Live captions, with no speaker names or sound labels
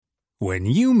When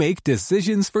you make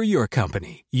decisions for your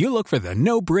company, you look for the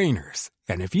no-brainers.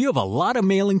 And if you have a lot of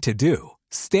mailing to do,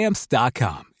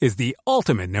 Stamps.com is the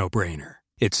ultimate no-brainer.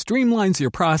 It streamlines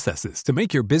your processes to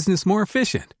make your business more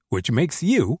efficient, which makes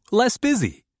you less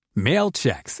busy. Mail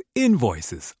checks,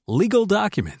 invoices, legal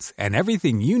documents, and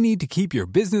everything you need to keep your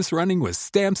business running with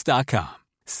Stamps.com.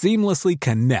 Seamlessly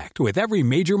connect with every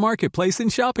major marketplace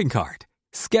and shopping cart.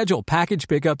 Schedule package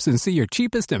pickups and see your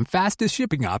cheapest and fastest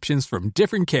shipping options from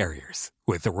different carriers.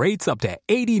 With rates up to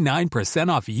 89%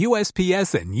 off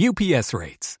USPS and UPS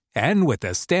rates. And with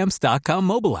the Stamps.com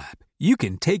mobile app, you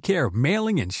can take care of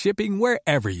mailing and shipping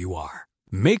wherever you are.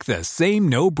 Make the same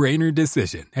no-brainer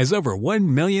decision as over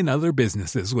 1 million other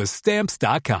businesses with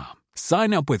Stamps.com.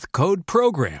 Sign up with code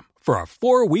PROGRAM for a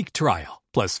 4-week trial,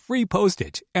 plus free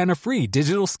postage and a free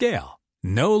digital scale.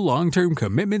 No long-term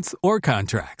commitments or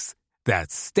contracts.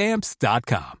 That's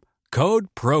Stamps.com. Code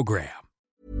PROGRAM.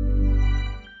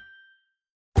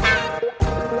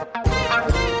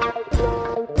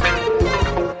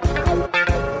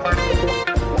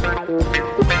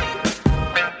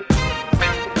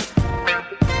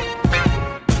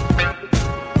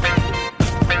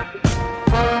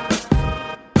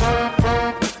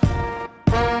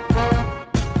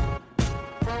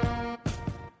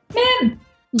 Mim,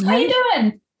 how you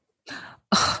doing?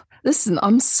 Listen,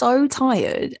 I'm so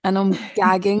tired and I'm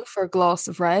gagging for a glass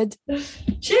of red.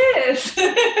 Cheers.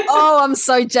 Oh, I'm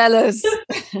so jealous.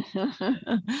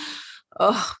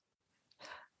 Oh,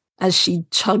 as she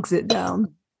chugs it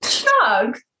down.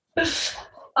 Chug.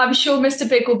 I'm sure Mr.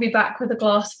 Big will be back with a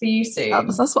glass for you soon.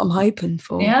 That's what I'm hoping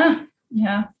for. Yeah.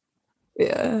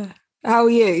 How are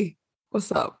you?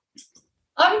 What's up?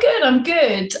 I'm good. I'm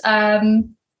good.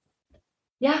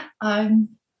 Yeah.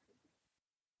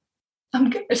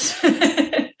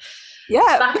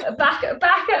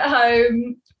 Back at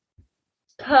home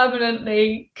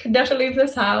permanently. Can never leave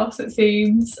this house, it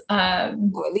seems.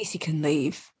 Well, at least you can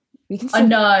leave. You can I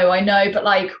know, but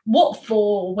like, what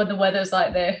for when the weather's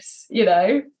like this, you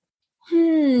know?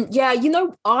 Yeah,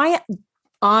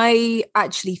 I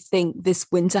actually think this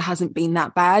winter hasn't been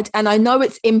that bad. And I know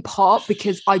it's in part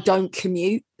because I don't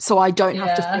commute, so I don't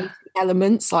have to face the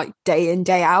elements like day in,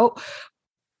 day out.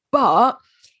 But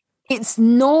it's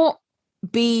not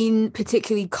been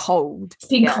particularly cold. It's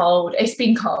been cold.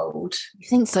 You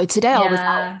think so? Today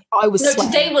I was No,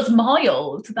 sweating. today was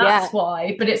mild. That's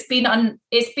why. But it's been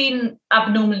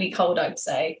abnormally cold, I'd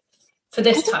say, for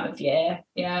this time of year.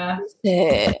 Yeah. Is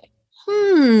it?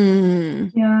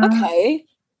 Yeah. Okay.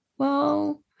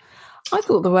 Well, I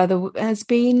thought the weather has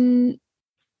been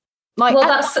like. Well,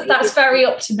 that's very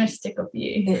optimistic of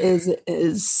you. It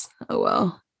is. Oh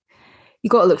well. You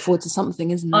got to look forward to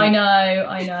something, isn't it? I know.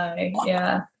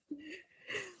 Yeah.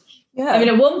 Yeah. I mean,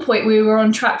 at one point we were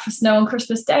on track for snow on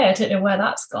Christmas Day. I don't know where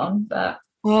that's gone, but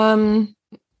that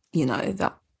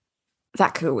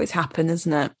could always happen,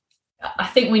 isn't it? I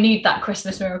think we need that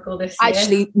Christmas miracle this year.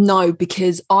 Actually, no,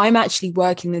 because I'm actually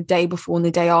working the day before and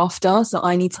the day after, so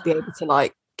I need to be able to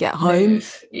like get home.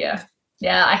 Yeah.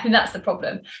 I think that's the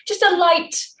problem. Just a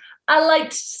light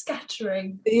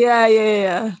scattering.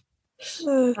 Yeah.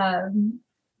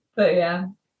 But yeah,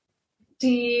 do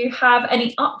you have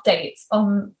any updates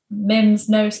on Mim's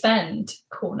no spend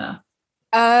corner?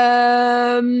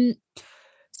 So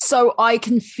I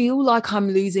can feel like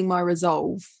I'm losing my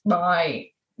resolve. Right.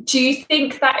 Do you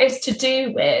think that is to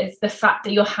do with the fact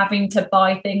that you're having to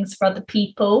buy things for other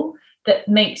people that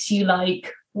makes you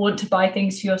like want to buy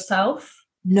things for yourself?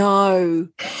 No.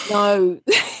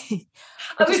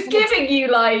 I was giving you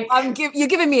like you're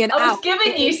giving me an I was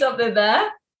giving you something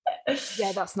there.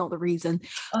 Yeah, that's not the reason.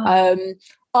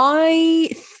 I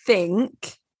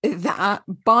think that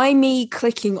by me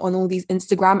clicking on all these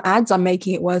Instagram ads, I'm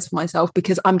making it worse for myself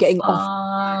because I'm getting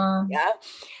off. Yeah.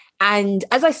 And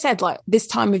as I said, like this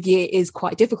time of year is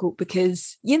quite difficult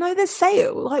because, there's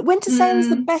sale. Like winter sale is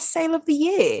the best sale of the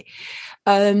year.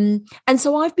 And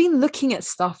so I've been looking at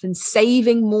stuff and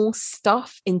saving more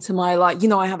stuff into my,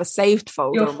 I have a saved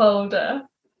folder. Your folder.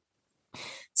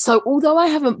 So although I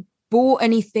haven't bought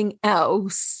anything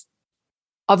else,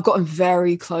 I've gotten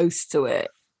very close to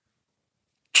it.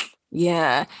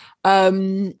 Yeah.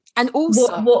 And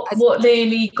also what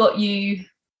nearly got you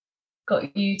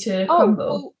to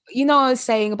crumble? Well, I was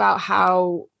saying about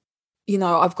how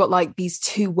I've got like these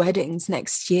 2 weddings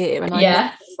next year and I never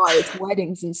get invited to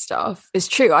weddings and stuff. It's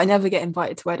true, I never get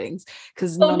invited to weddings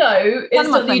because it's not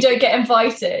that you don't get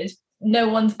invited. No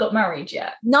one's got married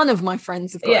yet. None of my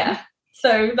friends have got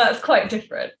so that's quite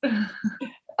different.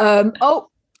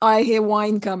 I hear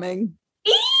wine coming.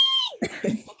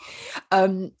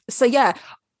 So yeah,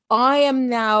 I am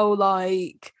now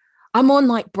like I'm on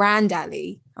like Brand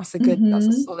Alley. That's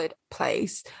a solid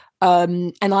place.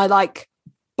 And I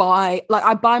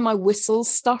buy my whistles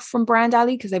stuff from Brand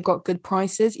Alley because they've got good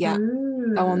prices. Yeah.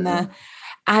 Ooh. Go on there.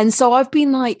 And so I've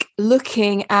been like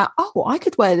looking at, I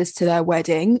could wear this to their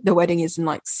wedding. The wedding is in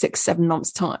like 6-7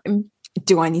 months time.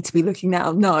 Do I need to be looking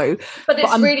now? No. But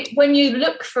it's really, when you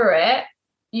look for it,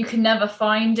 you can never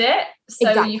find it. So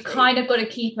exactly. You kind of got to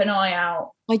keep an eye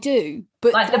out. I do.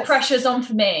 But like the pressure's on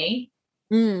for me.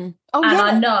 Oh, and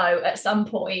I know at some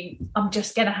point I'm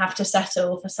just going to have to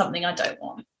settle for something I don't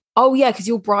want. Oh, yeah, because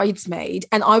you're bridesmaid.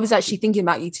 And I was actually thinking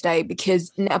about you today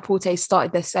because Net-a-Porter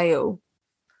started their sale.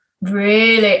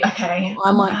 Really? Okay.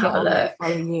 I might get a look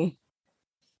following you.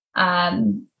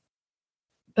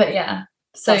 But yeah.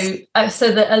 So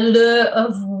the allure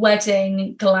of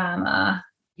wedding glamour.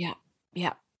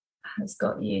 Yeah. Has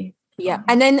got you. Yeah.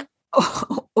 And then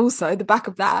also the back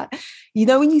of that,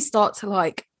 when you start to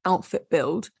like outfit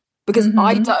build, because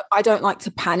I don't like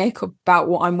to panic about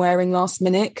what I'm wearing last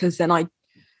minute, because then I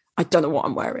don't know what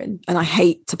I'm wearing, and I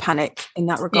hate to panic in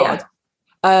that regard.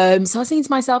 So I was thinking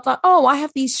to myself like, I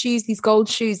have these shoes, these gold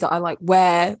shoes that I like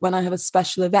wear when I have a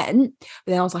special event.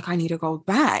 But then I was like, I need a gold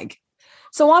bag.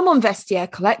 So I'm on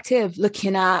Vestiaire Collective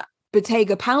looking at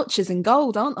Bottega pouches in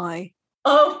gold, aren't I?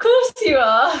 Oh, of course you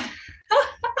are.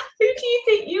 Who do you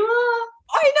think you are?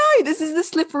 I know, this is the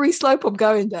slippery slope I'm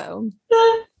going down.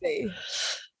 I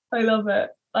love it.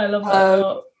 I love that a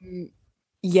lot.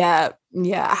 Yeah.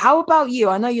 How about you?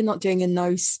 I know you're not doing a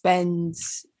no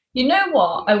spends. You know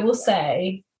what? I will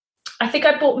say, I think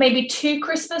I bought maybe 2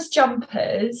 Christmas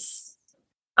jumpers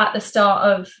at the start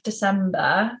of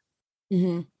December.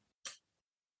 Mm-hmm.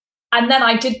 And then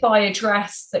I did buy a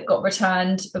dress that got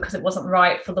returned because it wasn't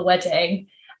right for the wedding.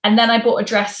 And then I bought a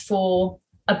dress for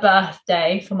a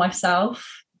birthday for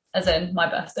myself, as in my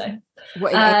birthday.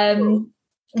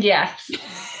 Yes.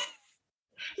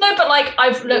 No, but like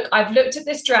I've looked at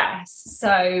this dress.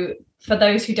 So for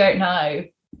those who don't know,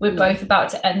 we're both about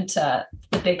to enter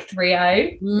the big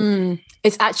 3-0.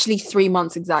 It's actually 3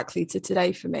 months exactly to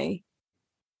today for me.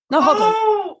 No, hold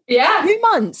on. Yeah. 2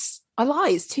 months. I lie,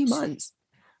 it's 2 months.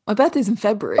 My birthday's in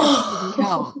February. Doesn't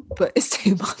count, but it's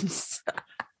 2 months.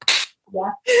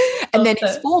 Yeah. And then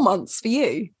it's 4 months for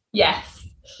you. Yes.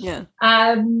 Yeah.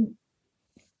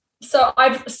 So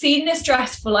I've seen this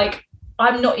dress for like,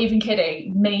 I'm not even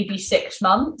kidding, maybe 6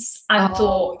 months, and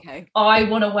thought, I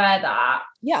want to wear that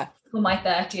for my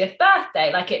 30th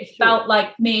birthday. Like it felt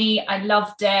like me. I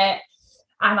loved it.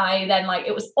 And I then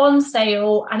it was on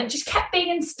sale and it just kept being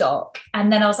in stock.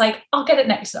 And then I was like, I'll get it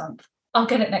next month.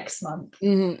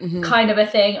 Kind of a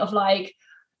thing of like,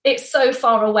 it's so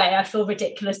far away. I feel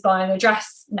ridiculous buying a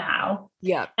dress now.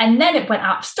 Yeah. And then it went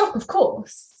out of stock, of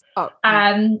course.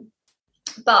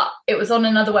 But it was on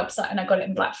another website and I got it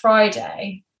in Black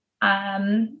Friday.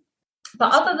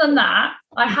 But other than that,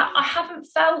 I haven't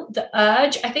felt the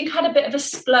urge. I think I had a bit of a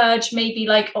splurge maybe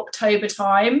like October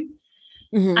time.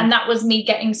 And that was me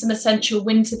getting some essential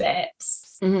winter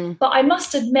bits. But I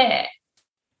must admit,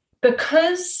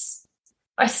 because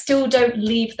I still don't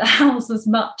leave the house as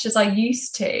much as I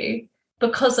used to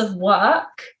because of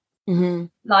work.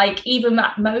 Like even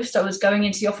at most I was going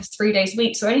into the office 3 days a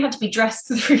week, so I only had to be dressed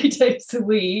 3 days a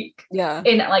week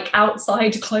in like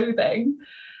outside clothing.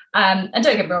 And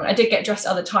don't get me wrong, I did get dressed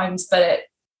at other times, but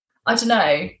I don't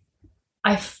know,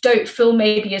 I don't feel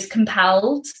maybe as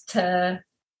compelled to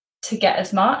get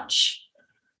as much.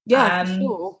 For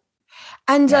sure.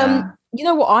 And you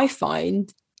know what I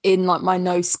find in like my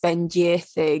no spend year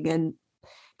thing, and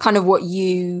kind of what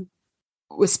you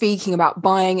were speaking about,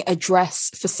 buying a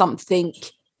dress for something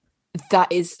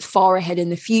that is far ahead in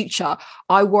the future,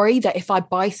 I worry that if I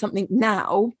buy something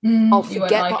now, I'll forget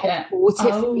that I bought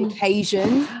it for the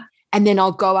occasion, and then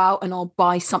I'll go out and I'll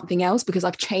buy something else because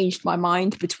I've changed my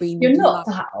mind between. You're not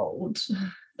that old.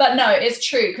 But no, it's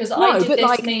true, because I did this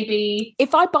like, maybe...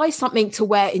 If I buy something to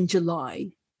wear in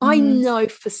July, I know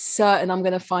for certain I'm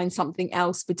going to find something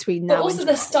else between now and also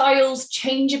the styles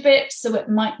change a bit, so it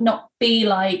might not be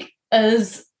like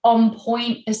as on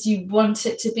point as you want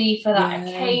it to be for that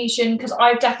occasion. Because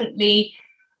I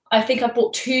think I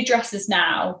bought 2 dresses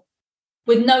now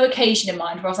with no occasion in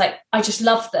mind, where I was like, I just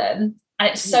love them. And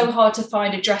it's so hard to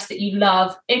find a dress that you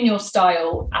love in your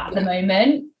style at the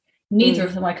moment. Neither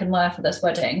of them I can wear for this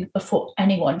wedding before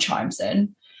anyone chimes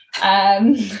in.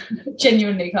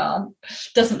 Genuinely can't.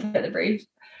 Doesn't fit the brief.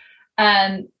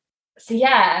 So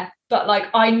yeah, but like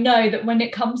I know that when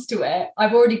it comes to it,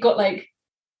 I've already got like,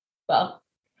 well,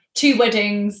 2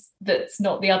 weddings that's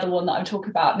not the other one that I'm talking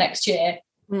about next year.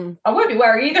 I won't be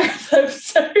wearing either of them,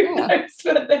 so who knows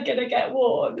whether they're gonna get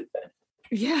worn.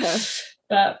 Yeah.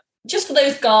 But just for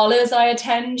those galas I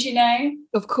attend, you know.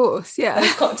 Of course, yeah.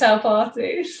 Those cocktail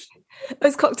parties.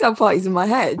 Those cocktail parties in my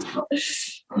head.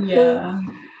 Yeah.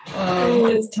 Oh,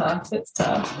 it's tough. It's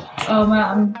tough. Oh,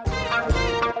 man.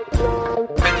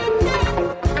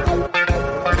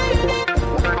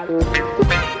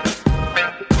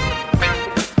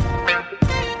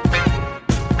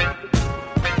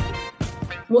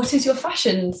 What is your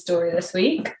fashion story this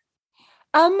week?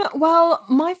 Well,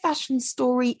 my fashion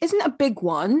story isn't a big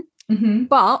one,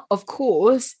 but of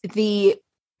course, the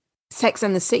Sex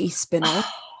and the City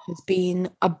spin-off has been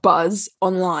a buzz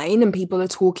online and people are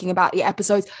talking about the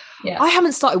episodes. Yeah. I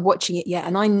haven't started watching it yet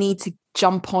and I need to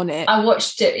jump on it. I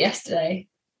watched it yesterday.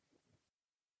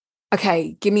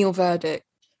 Okay, give me your verdict.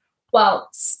 Well,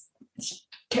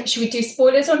 should we do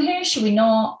spoilers on here? Should we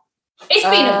not? It's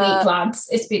been a week, lads.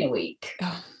 It's been a week.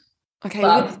 Okay,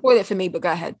 well, you spoil it for me, but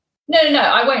go ahead. No.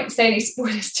 I won't say any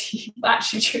spoilers to you.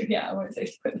 Actually, true. Yeah, I won't say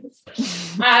spoilers.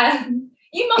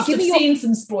 You must have seen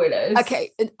some spoilers.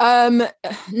 Okay.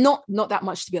 Not that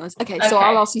much, to be honest. Okay, so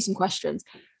I'll ask you some questions.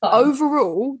 Fine.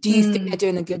 Overall, do you think they're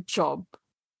doing a good job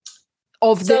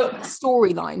of the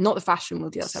storyline, not the fashion?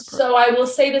 We'll do that separate. So I will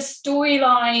say the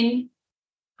storyline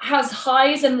has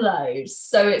highs and lows.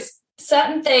 So it's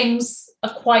certain things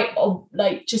are quite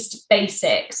like just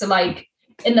basic. So like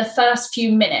in the first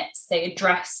few minutes, they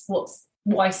address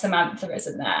why Samantha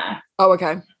isn't there. Oh,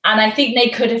 okay. And I think they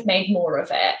could have made more of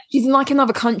it. She's in like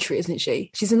another country, isn't she?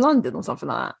 She's in London or something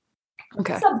like that.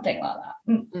 Okay. Something like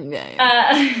that.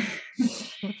 Yeah.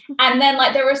 And then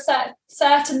like there are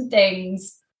certain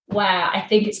things where I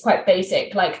think it's quite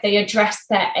basic. Like they address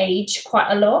their age quite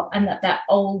a lot and that they're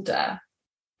older.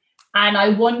 And I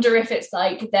wonder if it's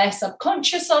like they're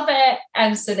subconscious of it.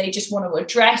 And so they just want to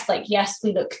address like, yes,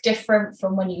 we look different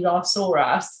from when you last saw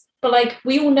us. But like,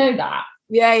 we all know that.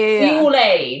 Yeah. We all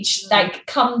age, like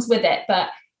comes with it. But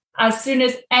as soon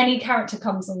as any character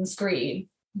comes on the screen,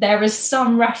 there is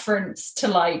some reference to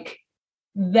like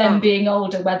them being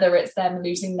older, whether it's them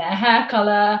losing their hair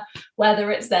color,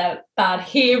 whether it's their bad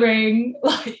hearing,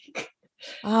 like...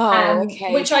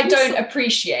 okay. Which I don't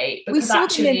appreciate because we saw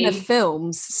actually them in the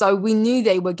films, so we knew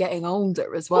they were getting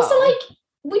older as well. Also, like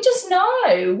we just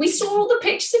know. We saw all the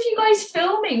pictures of you guys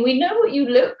filming. We know what you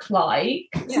look like.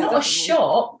 It's not a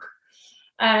shock.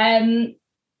 So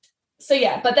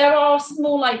yeah, but there are some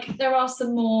more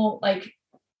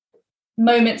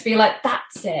moments where you're like,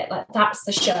 that's it, like that's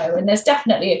the show, and there's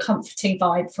definitely a comforting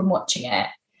vibe from watching it.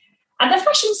 And the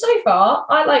fashion so far,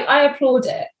 I applaud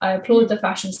it. I applaud the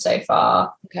fashion so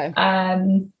far. Okay.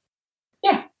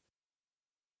 Yeah.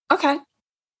 Okay.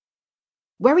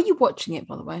 Where are you watching it,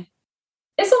 by the way?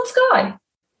 It's on Sky.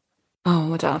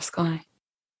 Oh, I don't have Sky.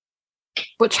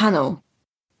 What channel?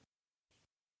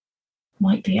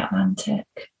 Might be Atlantic.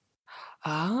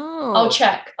 Oh. I'll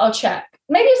check.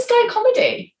 Maybe it's Sky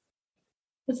Comedy.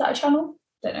 Is that a channel?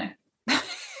 Don't know.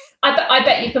 I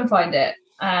bet you can find it.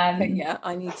 Yeah,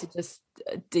 I need to just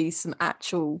do some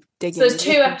actual digging. So there's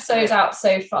 2 episodes out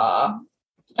so far.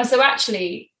 And so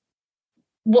actually,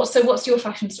 what's your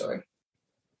fashion story?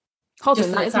 Hold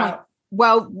on,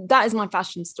 that is my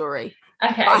fashion story.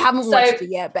 Okay. I haven't watched it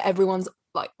yet, but everyone's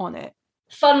like on it.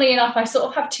 Funnily enough, I sort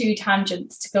of have 2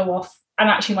 tangents to go off, and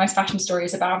actually my fashion story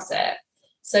is about it.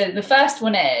 So the first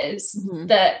one is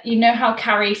that you know how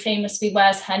Carrie famously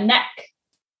wears her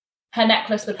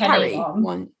necklace with her name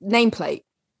on? Nameplate.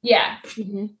 Yeah.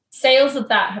 Sales of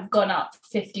that have gone up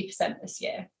 50% this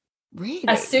year. Really?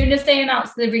 As soon as they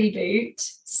announced the reboot,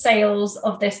 sales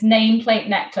of this nameplate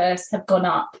necklace have gone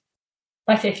up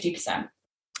by 50%.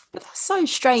 But that's so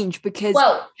strange because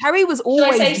Harry was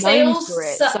always known for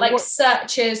it.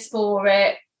 Searches for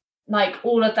it, like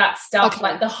all of that stuff,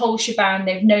 like the whole shebang,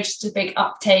 they've noticed a big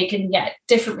uptake, and yet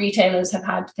different retailers have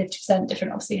had 50%,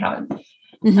 different obviously haven't.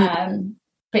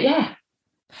 But yeah.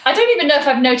 I don't even know if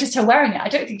I've noticed her wearing it. I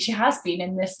don't think she has been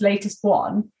in this latest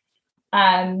one.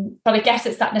 But I guess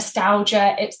it's that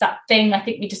nostalgia. It's that thing. I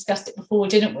think we discussed it before,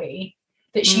 didn't we?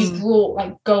 That she's brought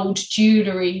like gold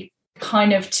jewellery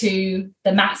kind of to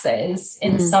the masses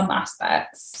in some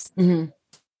aspects.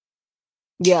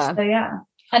 Yeah. So yeah.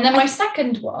 And then my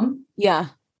second one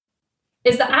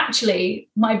is that actually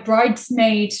my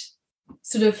bridesmaid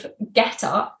sort of get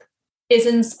up is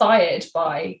inspired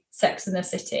by Sex and the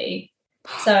City.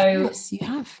 So yes, you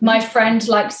have. My friend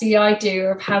likes the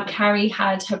idea of how Carrie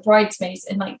had her bridesmaids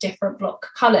in like different block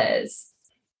colours,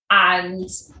 and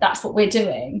that's what we're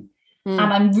doing. And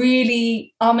I'm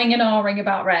really umming and ahhing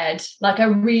about red. Like I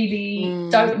really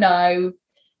don't know,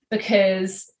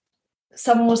 because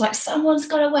someone was like, someone's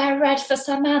got to wear red for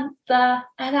Samantha,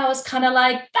 and I was kind of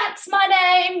like, that's my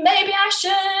name, maybe I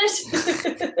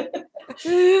should.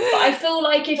 I feel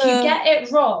like if you get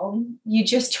it wrong, you're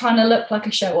just trying to look like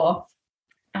a show off.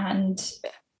 And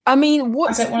I mean, I don't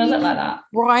want to look like that.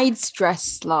 Bride's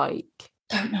dress like?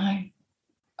 Don't know.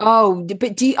 Oh,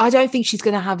 but I don't think she's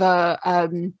going to have a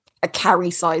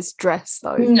Carrie size dress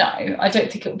though. No, I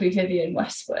don't think it will be Vivienne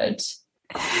Westwood.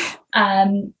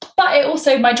 But it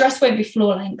also, my dress won't be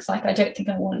floor length. Like, I don't think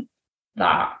I want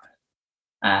that.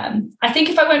 I think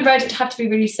if I went red, it'd have to be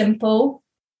really simple.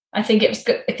 I think if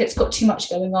it's got too much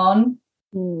going on.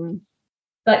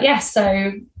 But yeah,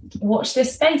 so watch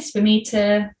this space for me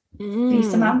to be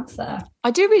Samantha.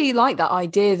 I do really like that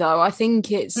idea though. I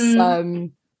think it's a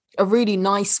really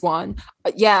nice one.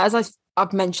 Yeah, as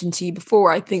I've mentioned to you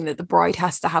before, I think that the bride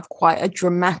has to have quite a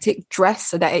dramatic dress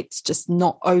so that it's just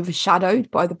not overshadowed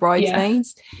by the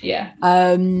bridesmaids. Yeah.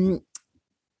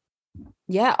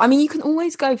 Yeah, I mean, you can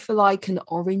always go for like an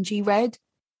orangey red.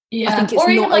 Yeah, I think it's or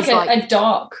even not like a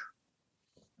dark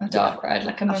red,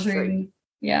 like a maroon.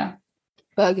 Yeah.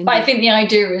 Burgundy. But I think the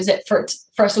idea is for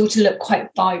us all to look quite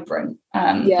vibrant.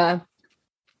 Yeah.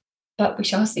 But we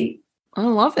shall see. I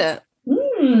love it.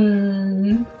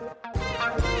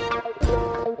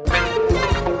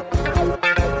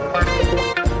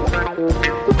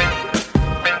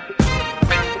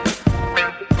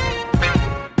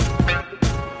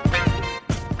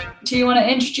 Do you want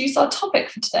to introduce our topic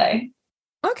for today?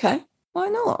 Okay, why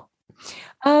not?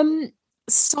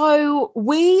 So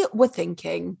we were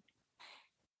thinking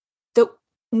that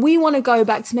we want to go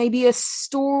back to maybe a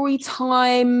story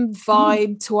time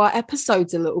vibe to our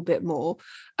episodes a little bit more.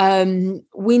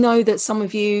 We know that some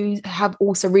of you have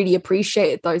also really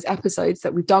appreciated those episodes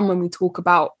that we've done when we talk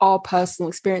about our personal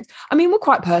experience. I mean, we're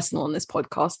quite personal on this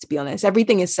podcast, to be honest.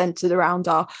 Everything is centered around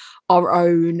our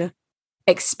own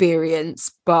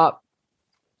experience, but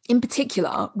in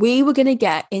particular, we were going to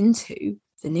get into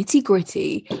the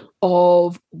nitty-gritty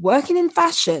of working in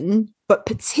fashion, but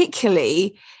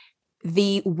particularly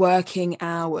the working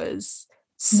hours.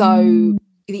 So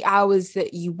the hours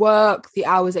that you work, the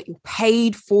hours that you're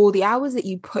paid for, the hours that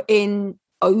you put in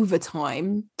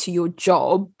overtime to your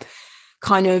job,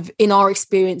 kind of in our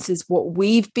experiences, what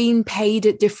we've been paid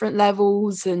at different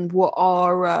levels and what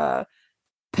our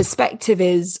perspective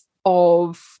is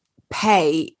of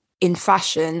pay in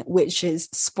fashion, which is,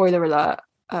 spoiler alert,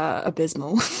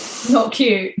 abysmal. Not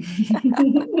cute.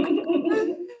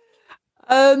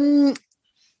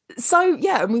 So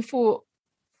yeah, and we thought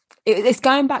it's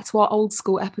going back to our old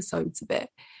school episodes a bit.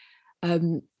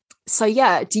 So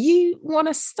yeah, do you want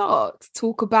to start to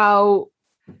talk about?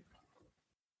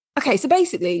 Okay, so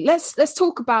basically, let's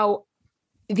talk about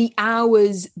the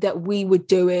hours that we were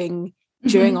doing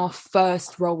during our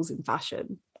first roles in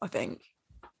fashion, I think.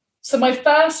 So my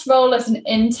first role as an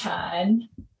intern,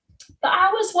 the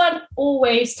hours weren't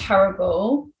always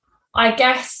terrible. I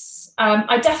guess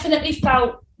I definitely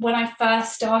felt when I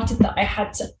first started that I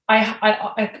had to,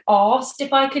 I asked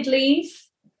if I could leave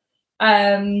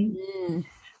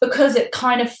because it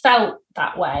kind of felt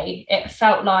that way. It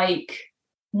felt like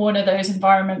one of those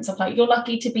environments of like, you're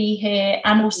lucky to be here.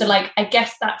 And also like, I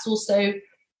guess that's also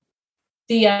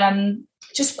the,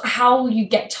 just how you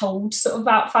get told sort of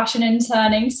about fashion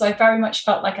interning. So I very much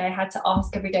felt like I had to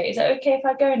ask every day, is it okay if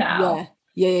I go now?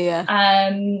 Yeah.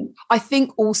 I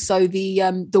think also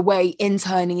the way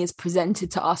interning is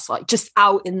presented to us, like just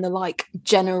out in the like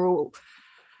general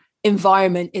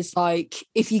environment, is like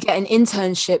if you get an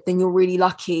internship, then you're really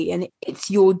lucky, and it's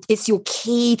your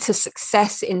key to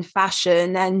success in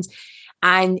fashion,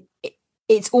 and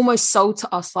it's almost sold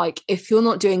to us like if you're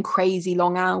not doing crazy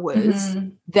long hours,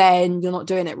 then you're not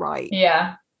doing it right.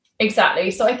 Yeah, exactly.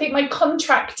 So I think my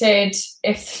contracted,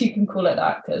 if you can call it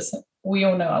that, because we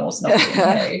all know I was not being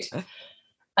paid.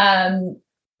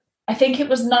 I think it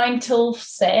was 9 till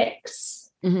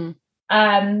 6.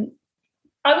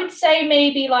 I would say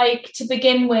maybe like to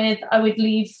begin with, I would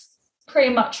leave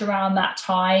pretty much around that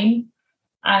time.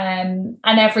 And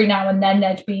every now and then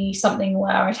there'd be something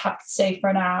where I'd have to stay for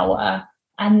an hour.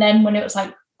 And then when it was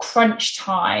like crunch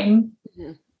time,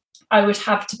 I would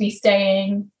have to be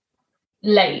staying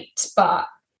late. But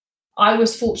I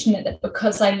was fortunate that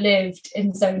because I lived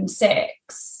in zone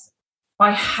 6,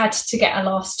 I had to get a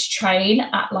last train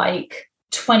at like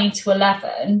 20 to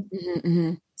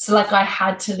 11. So like I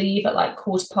had to leave at like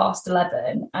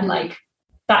 11:15. And like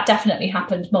that definitely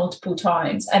happened multiple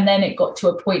times. And then it got to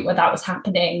a point where that was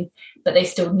happening, but they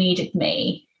still needed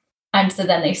me. And so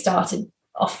then they started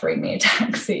offering me a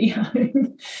taxi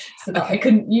home so that I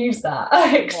couldn't use that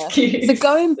excuse. So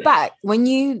going back, when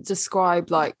you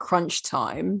describe like crunch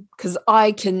time, because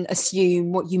I can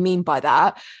assume what you mean by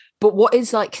that, but what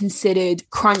is like considered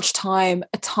crunch time,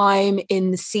 a time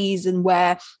in the season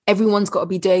where everyone's got to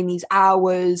be doing these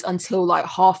hours until like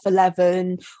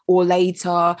 11:30 or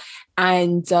later?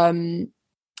 And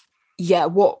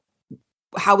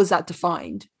how was that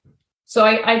defined? So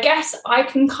I guess I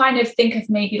can kind of think of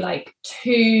maybe like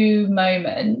 2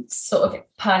 moments sort of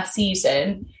per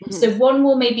season. Mm-hmm. So one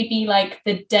will maybe be like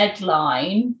the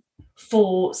deadline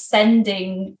for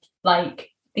sending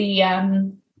like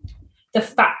the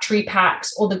factory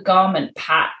packs or the garment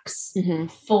packs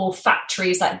for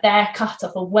factories, like their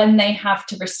cutoff or when they have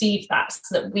to receive that,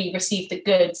 so that we receive the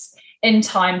goods in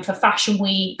time for Fashion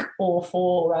Week or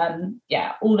for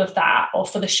all of that, or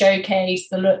for the showcase,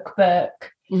 the lookbook,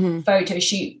 photo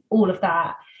shoot, all of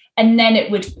that. And then it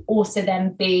would also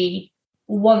then be,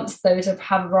 once those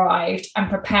have arrived, and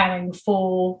preparing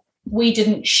for, we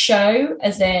didn't show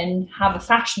as in have a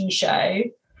fashion show,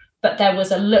 but there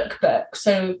was a lookbook.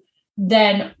 So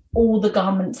then all the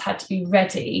garments had to be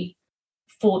ready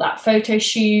for that photo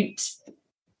shoot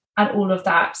and all of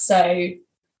that. So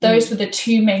those were the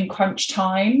 2 main crunch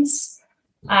times.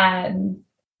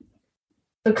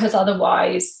 Because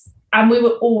otherwise, and we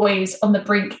were always on the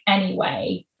brink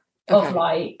anyway of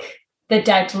like the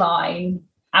deadline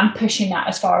and pushing that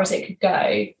as far as it could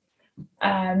go.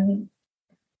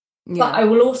 But I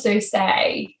will also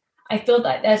say, I feel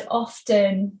like there's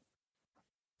often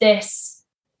this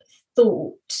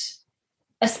thought,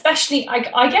 especially,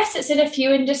 I guess it's in a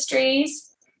few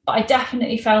industries, but I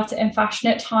definitely felt it in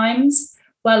fashion at times,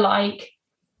 where like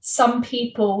some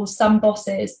people, some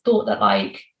bosses thought that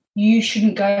like you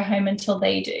shouldn't go home until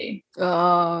they do.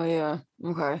 Oh yeah,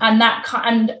 okay.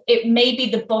 And it maybe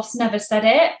the boss never said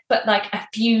it, but like a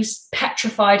few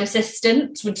petrified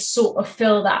assistants would sort of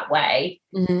feel that way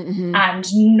and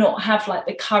not have like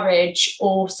the courage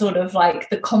or sort of like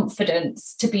the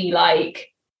confidence to be like,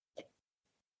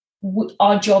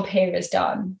 our job here is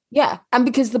done. Yeah, and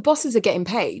because the bosses are getting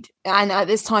paid, and at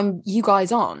this time you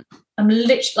guys aren't. I'm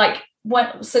literally like,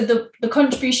 the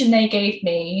contribution they gave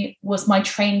me was my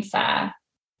train fare,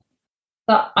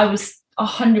 but I was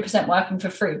 100% working for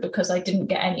free because I didn't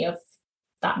get any of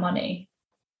that money.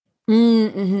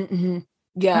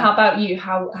 Yeah. How about you?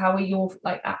 How were your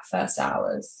like at first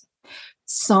hours?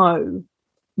 So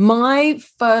my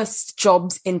first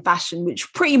jobs in fashion,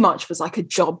 which pretty much was like a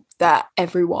job that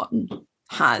everyone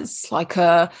has, like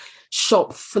a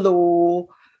shop floor,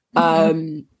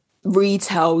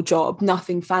 retail job,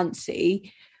 nothing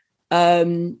fancy.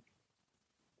 And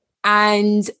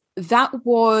that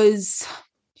was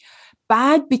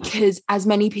bad because, as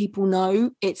many people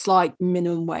know, it's like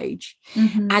minimum wage.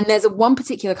 And there's one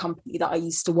particular company that I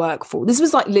used to work for. This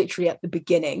was like literally at the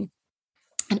beginning.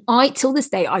 And till this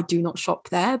day, I do not shop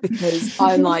there because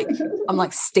I'm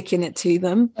like sticking it to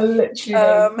them. I literally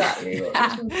know exactly what you're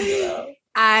talking about.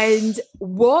 And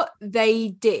what they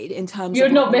did in terms You're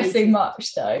of... not missing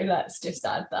much though, let's just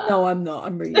add that. No, I'm not.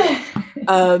 I'm really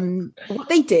not. What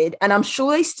they did, and I'm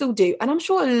sure they still do, and I'm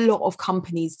sure a lot of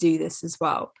companies do this as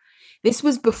well. This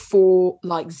was before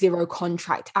like 0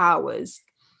 contract hours,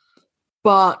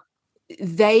 but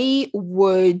they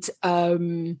would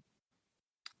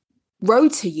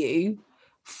rota you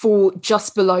for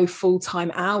just below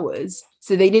full-time hours.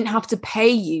 So they didn't have to pay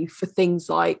you for things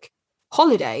like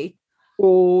holiday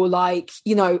or like,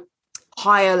 you know,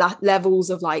 higher levels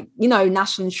of like, you know,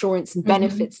 national insurance and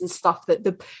benefits and stuff that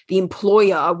the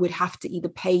employer would have to either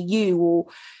pay you or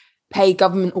pay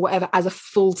government or whatever as a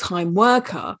full-time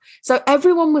worker. So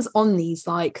everyone was on these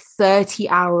like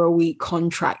 30-hour-a-week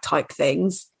contract type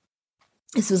things.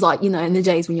 This was like, you know, in the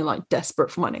days when you're like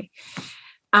desperate for money.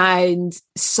 And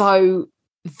so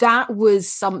that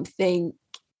was something.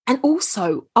 And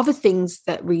also other things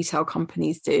that retail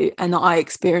companies do and that I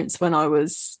experienced when I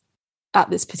was at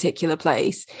this particular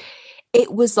place,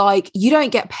 it was like you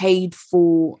don't get paid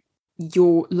for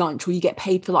your lunch, or you get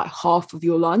paid for like half of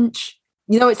your lunch.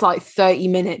 You know, it's like 30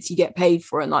 minutes you get paid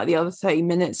for, and like the other 30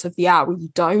 minutes of the hour you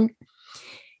don't.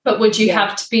 But would you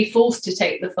have to be forced to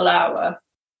take the full hour?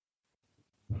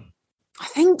 I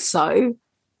think so.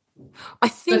 I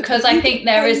think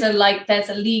there's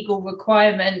a legal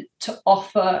requirement to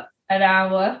offer an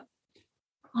hour.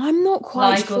 I'm not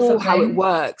quite sure how it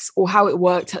works or how it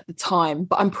worked at the time,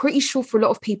 but I'm pretty sure for a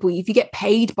lot of people, if you get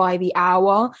paid by the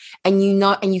hour and you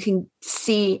know, and you can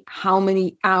see how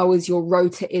many hours your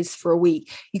rota is for a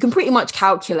week, you can pretty much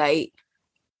calculate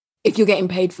if you're getting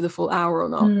paid for the full hour or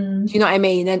not. Do you know what I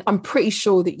mean? And I'm pretty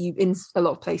sure that in a lot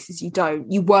of places you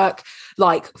don't. You work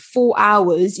like 4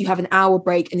 hours, you have an hour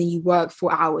break, and then you work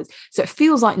 4 hours. So it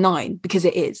feels like 9 because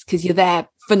it is, because you're there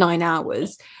for 9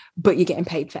 hours, but you're getting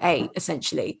paid for 8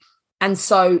 essentially. And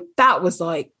so that was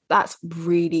that's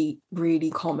really,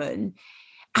 really common.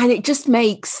 And it just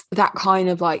makes that kind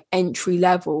of like entry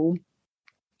level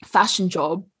fashion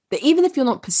job, that even if you're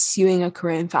not pursuing a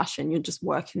career in fashion, you're just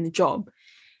working the job.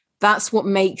 That's what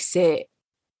makes it,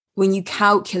 when you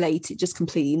calculate it, just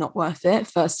completely not worth it.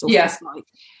 First off,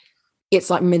 it's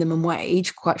like minimum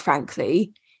wage, quite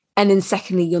frankly. And then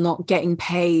secondly, you're not getting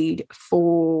paid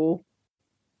for,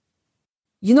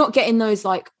 you're not getting those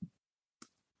like,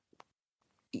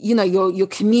 you know, you're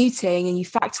commuting and you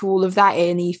factor all of that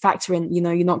in, and you factor in, you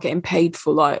know, you're not getting paid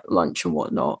for like lunch and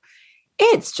whatnot.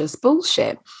 It's just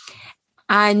bullshit.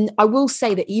 And I will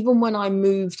say that even when I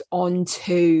moved on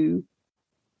to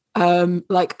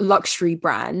like luxury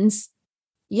brands,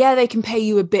 yeah, they can pay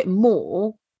you a bit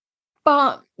more,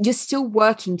 but you're still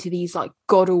working to these like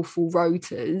god awful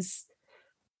rotas,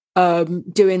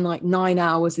 doing like 9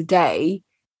 hours a day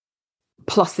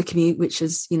plus the commute, which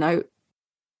is, you know,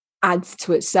 adds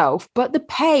to itself. But the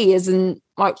pay isn't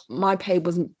like, my pay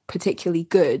wasn't particularly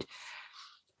good.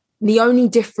 The only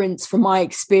difference from my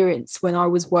experience when I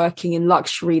was working in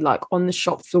luxury, like on the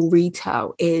shop floor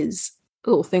retail, is a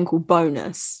little thing called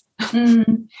bonus.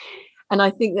 And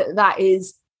I think that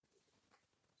is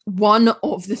one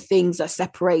of the things that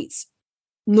separates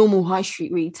normal high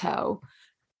street retail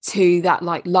to that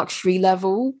like luxury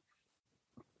level.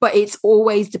 But it's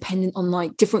always dependent on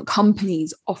like different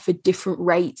companies offer different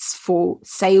rates for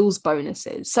sales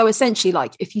bonuses. So essentially,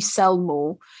 like if you sell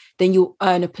more, then you'll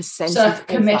earn a percentage. So like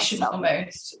commission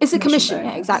almost. It's a commission,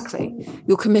 bonus. Yeah, exactly.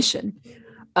 Your commission.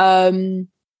 And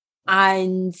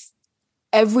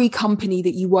every company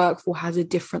that you work for has a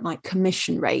different like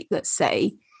commission rate, let's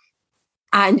say.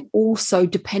 And also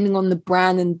depending on the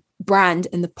brand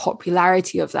and the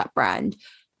popularity of that brand,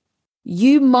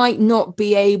 you might not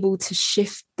be able to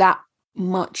shift that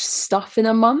much stuff in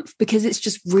a month because it's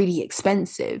just really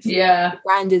expensive. Yeah. The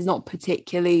brand is not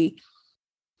particularly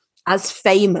as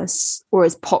famous or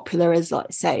as popular as,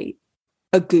 like, say,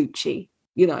 a Gucci.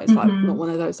 You know, it's like not one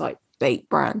of those like bait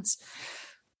brands.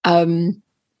 So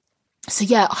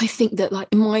yeah, I think that like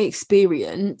in my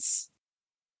experience,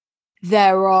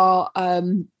 there are at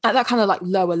that kind of like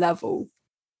lower level,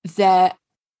 there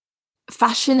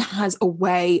fashion has a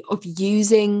way of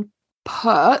using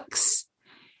perks,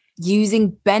 using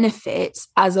benefits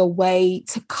as a way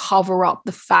to cover up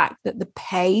the fact that the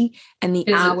pay and the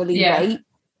hourly rate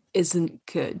isn't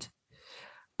good.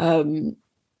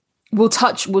 We'll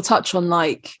touch on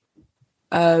like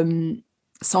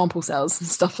sample sales and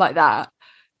stuff like that.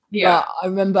 Yeah, but I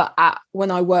remember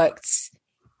when I worked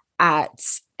at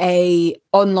a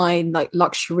online like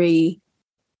luxury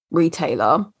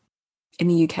retailer in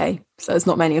the UK, so there's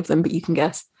not many of them, but you can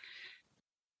guess.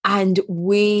 And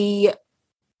I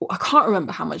can't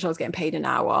remember how much I was getting paid an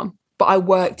hour, but I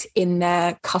worked in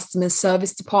their customer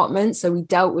service department, so we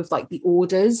dealt with like the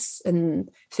orders and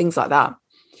things like that.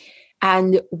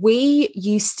 And we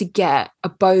used to get a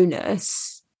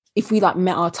bonus if we like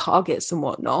met our targets and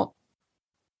whatnot.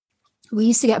 We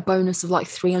used to get a bonus of like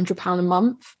 £300 a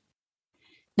month.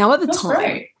 Now at the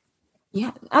time,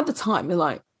 at the time, we're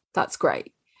like, that's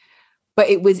great. But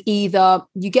it was either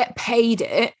you get paid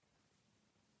it,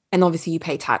 and obviously you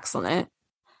pay tax on it.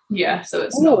 Yeah, so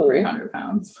it's not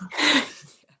 £300.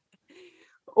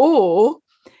 Or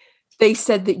they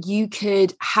said that you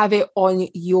could have it on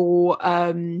your,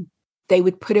 they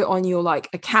would put it on your like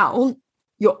account,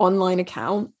 your online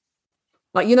account.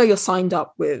 Like, you know, you're signed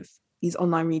up with these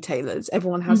online retailers.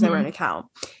 Everyone has their own account.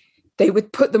 They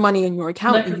would put the money on your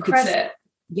account. Like and you credit.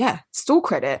 Store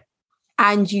credit.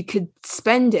 And you could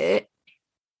spend it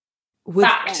with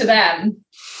back to them.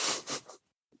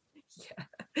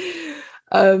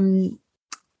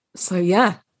 So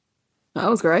yeah, that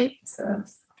was great.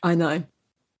 Jesus. I know.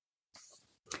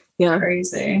 Yeah.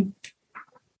 Crazy.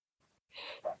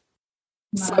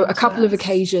 So a couple of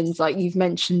occasions, like you've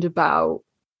mentioned about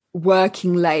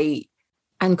working late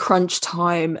and crunch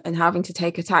time and having to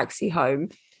take a taxi home,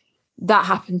 that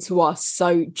happened to us.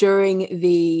 So during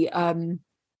the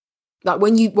like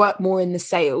when you work more in the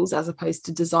sales as opposed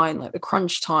to design, like the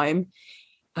crunch time,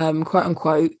 quote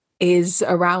unquote, is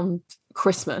around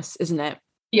Christmas, isn't it?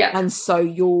 Yeah. And so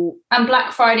and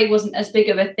Black Friday wasn't as big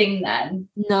of a thing then.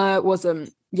 No, it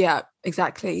wasn't. Yeah,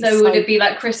 exactly. So would it be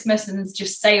like Christmas and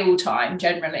just sale time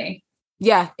generally?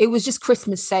 Yeah, it was just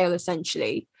Christmas sale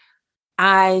essentially.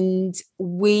 And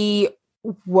we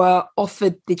were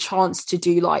offered the chance to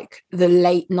do like the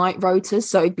late night rotas.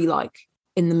 So it'd be like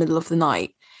in the middle of the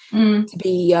night. To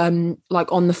be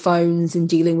like on the phones and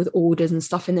dealing with orders and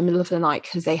stuff in the middle of the night,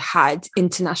 because they had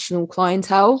international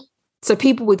clientele. So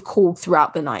people would call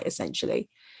throughout the night essentially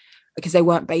because they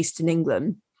weren't based in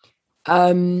England.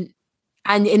 And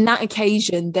And in that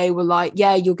occasion, they were like,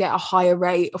 yeah, you'll get a higher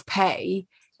rate of pay.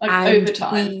 Like and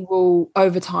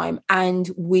overtime. And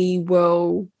we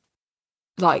will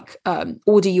like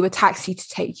order you a taxi to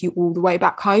take you all the way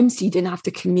back home, so you didn't have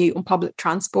to commute on public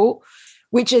transport,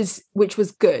 which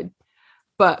was good.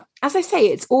 But as I say,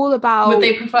 it's all about... Would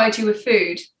they provide you with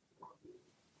food?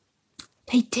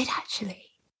 They did, actually.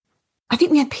 I think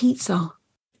we had pizza.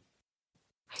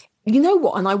 You know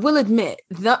what? And I will admit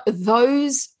that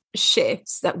those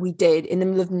shifts that we did in the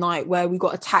middle of the night where we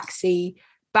got a taxi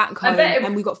back home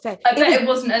and we got fed. I bet it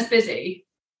wasn't as busy.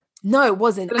 No, it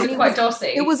wasn't. It was quite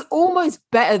dossy. It was almost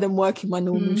better than working my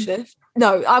normal shift.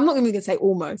 No, I'm not even going to say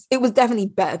almost. It was definitely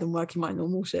better than working my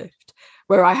normal shift,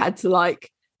 where I had to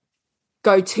like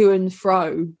go to and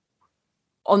fro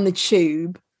on the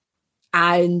tube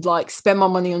and like spend my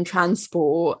money on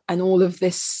transport and all of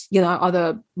this, you know,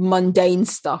 other mundane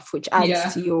stuff which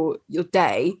adds to your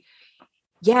day.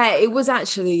 Yeah, it was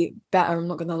actually better, I'm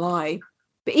not going to lie.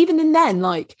 But even in then,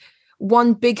 like,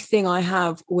 one big thing I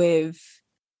have with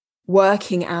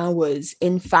working hours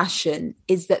in fashion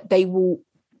is that they will,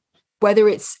 whether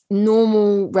it's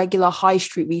normal, regular high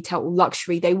street retail or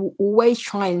luxury, they will always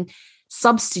try and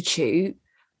substitute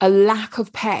a lack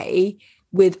of pay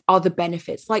with other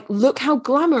benefits. Like, look how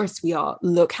glamorous we are.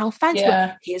 Look how fancy.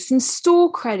 Yeah. Here's some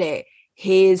store credit.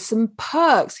 Here's some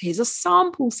perks. Here's a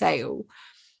sample sale.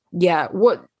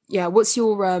 What's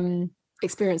your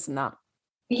experience in that?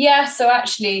 Yeah, so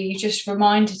actually you just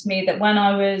reminded me that when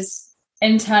I was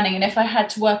interning, and if I had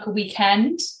to work a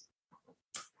weekend,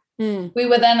 we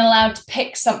were then allowed to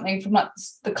pick something from like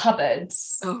the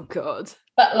cupboards. Oh God.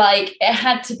 But like it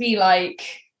had to be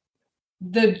like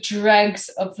the dregs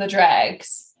of the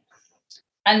dregs.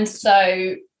 And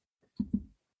so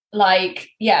like,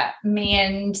 yeah, me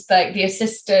and like the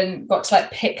assistant got to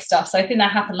like pick stuff. So I think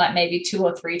that happened like maybe 2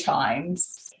 or 3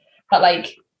 times. But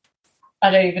like I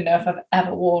don't even know if I've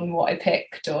ever worn what I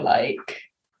picked or like,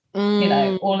 you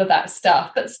know, all of that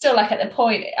stuff. But still, like at the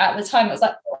time, it was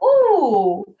like,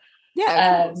 oh,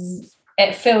 yeah,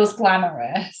 it feels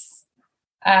glamorous.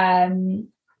 But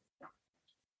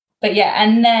yeah,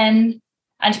 and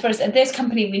to be honest, at this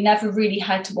company, we never really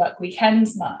had to work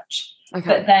weekends much. Okay.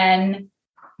 But then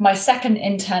my second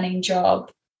interning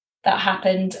job, that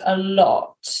happened a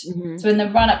lot. Mm-hmm. So in the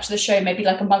run up to the show, maybe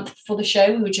like a month before the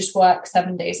show, we would just work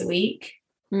 7 days a week.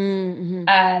 Mm-hmm.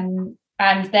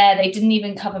 And there they didn't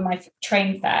even cover my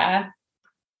train fare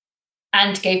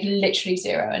and gave literally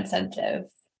 0 incentive.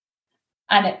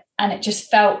 And it just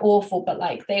felt awful, but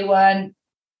like they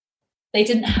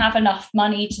didn't have enough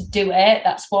money to do it.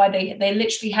 That's why they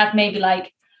literally had maybe like,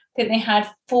 I think they had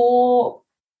 4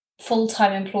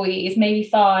 full-time employees, maybe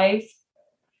 5.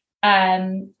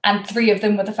 And 3 of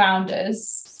them were the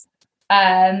founders.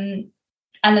 And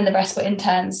then the rest were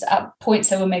interns. At points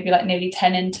there were maybe like nearly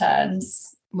 10 interns.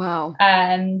 Wow.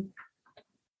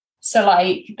 So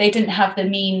like they didn't have the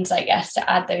means, I guess, to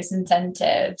add those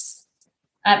incentives.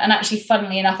 And actually,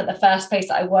 funnily enough, at the first place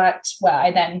that I worked, where I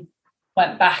then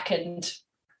went back and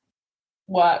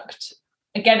worked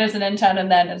again as an intern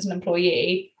and then as an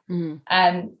employee,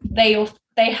 they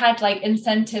had like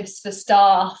incentives for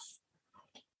staff.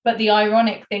 But the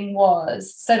ironic thing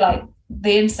was, so like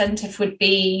the incentive would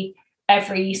be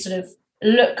every sort of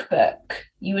lookbook,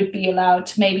 you would be allowed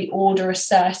to maybe order a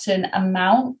certain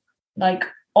amount, like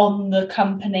on the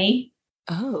company.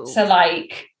 Oh. So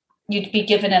like you'd be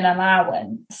given an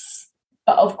allowance.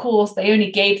 But of course, they only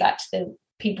gave that to the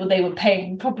people they were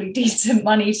paying probably decent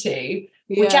money to,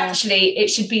 which actually it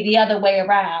should be the other way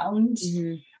around.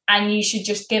 Mm-hmm. And you should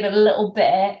just give a little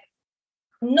bit,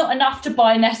 not enough to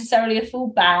buy necessarily a full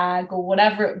bag or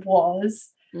whatever it was,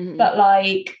 but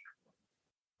like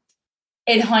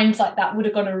in hindsight, that would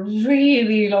have gone a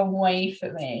really long way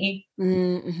for me.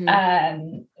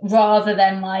 Rather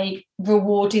than like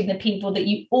rewarding the people that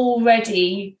you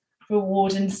already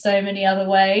reward in so many other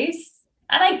ways.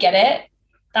 And I get it.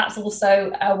 That's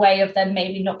also a way of them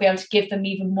maybe not be able to give them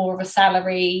even more of a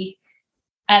salary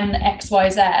and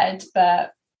XYZ.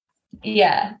 But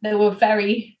yeah, there were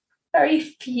very, very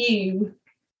few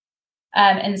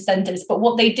incentives. But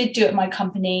what they did do at my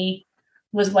company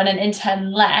was when an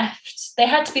intern left, they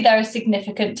had to be there a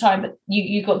significant time, but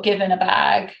you got given a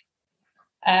bag.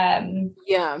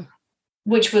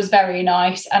 Which was very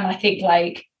nice. And I think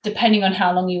like, depending on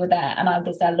how long you were there, and I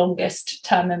was their longest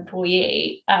term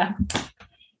employee,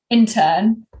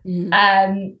 intern,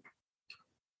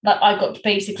 like I got to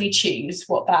basically choose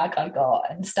what bag I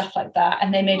got and stuff like that.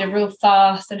 And they made a real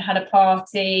fuss and had a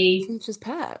party. Teacher's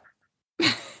pet.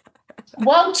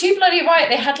 Well, too bloody right.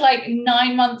 They had like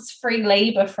 9 months free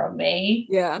labour from me.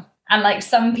 Yeah. And like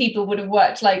some people would have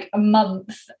worked like a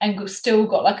month and still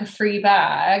got like a free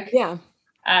bag. Yeah.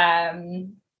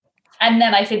 And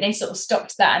then I think they sort of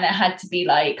stopped that, and it had to be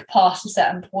like past a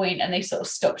certain point, and they sort of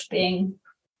stopped being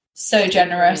so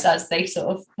generous as they sort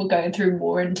of were going through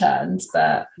more interns.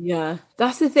 But yeah,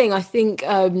 that's the thing. I think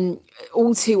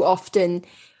all too often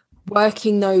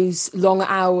working those long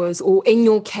hours, or in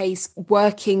your case,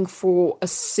 working for a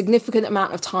significant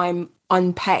amount of time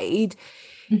unpaid,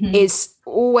 is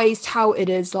always touted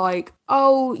as like,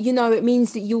 oh, you know, it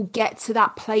means that you'll get to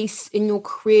that place in your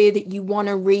career that you want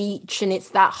to reach, and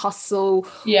it's that hustle.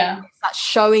 Yeah, it's that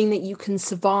showing that you can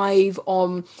survive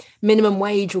on minimum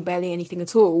wage or barely anything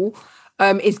at all,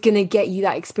 is going to get you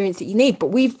that experience that you need. But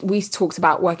we've talked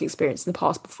about work experience in the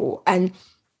past before, and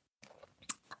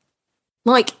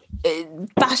like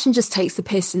fashion just takes the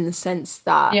piss in the sense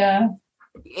that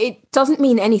it doesn't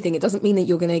mean anything. It doesn't mean that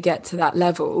you're going to get to that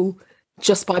level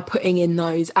just by putting in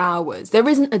those hours. There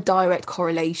isn't a direct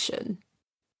correlation.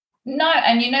 No,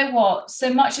 and you know what?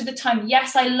 So much of the time,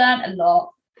 yes, I learned a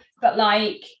lot, but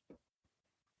like,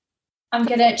 I'm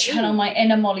going to channel my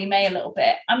inner Molly May a little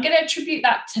bit. I'm going to attribute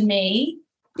that to me.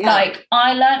 Yeah. Like,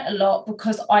 I learned a lot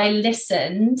because I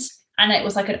listened, and it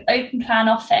was like an open plan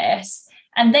office,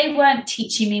 and they weren't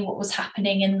teaching me what was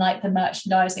happening in like the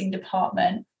merchandising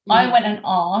department. I went and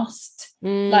asked.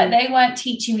 Like, they weren't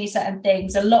teaching me certain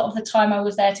things. A lot of the time I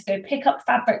was there to go pick up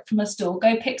fabric from a store,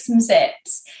 go pick some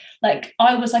zips. Like,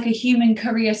 I was like a human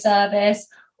courier service,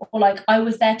 or like I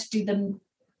was there to do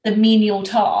the menial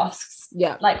tasks.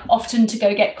 Yeah. Like, often to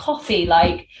go get coffee.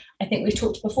 Like, I think we've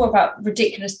talked before about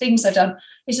ridiculous things I've done. I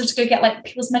used to go get like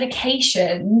people's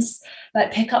medications,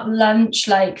 like pick up lunch,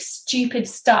 like stupid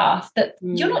stuff that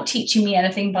you're not teaching me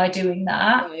anything by doing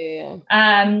that.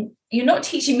 You're not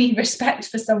teaching me respect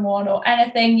for someone or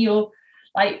anything. You're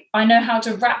like, I know how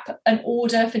to wrap an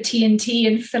order for TNT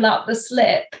and fill out the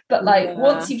slip, but like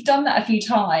once you've done that a few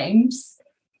times,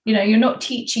 you know, you're not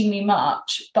teaching me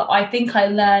much. But I think I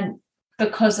learned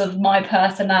because of my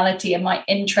personality and my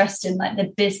interest in like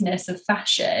the business of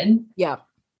fashion. Yeah.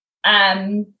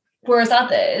 Whereas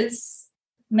others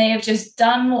may have just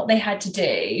done what they had to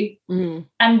do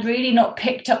and really not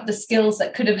picked up the skills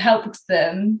that could have helped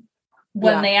them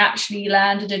when they actually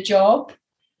landed a job.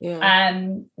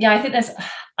 I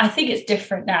think it's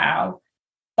different now,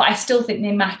 but I still think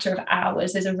the matter of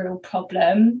hours is a real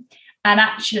problem. And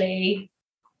actually,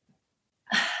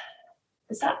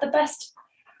 is that the best?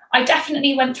 I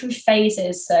definitely went through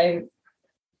phases. So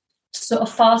sort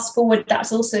of fast forward,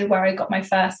 that's also where I got my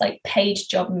first like paid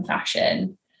job in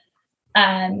fashion.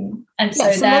 And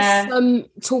so let's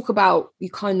talk about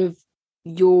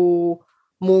your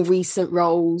more recent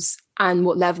roles and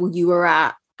what level you were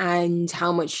at and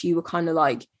how much you were kind of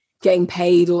like getting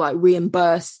paid or like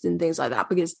reimbursed and things like that.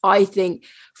 Because I think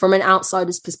from an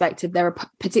outsider's perspective, there are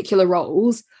particular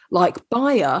roles like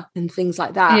buyer and things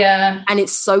like that. Yeah. And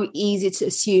it's so easy to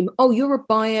assume, oh, you're a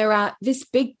buyer at this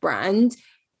big brand,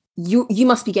 you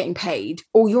must be getting paid,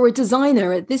 or you're a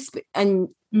designer at this, and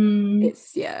it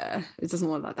doesn't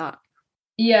work like that.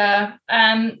 Yeah.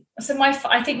 So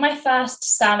I think my first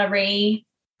salary,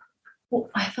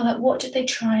 I feel like, what did they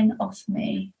try and offer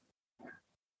me?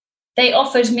 They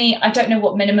offered me, I don't know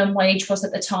what minimum wage was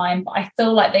at the time, but I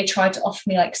feel like they tried to offer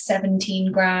me like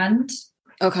 17 grand.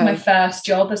 Okay. My first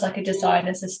job as like a design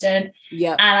assistant.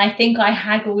 Yeah. And I think I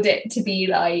haggled it to be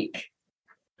like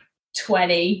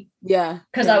 20. Yeah.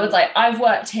 Because I was like, I've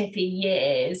worked here for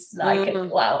years. Like,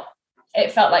 well,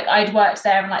 it felt like I'd worked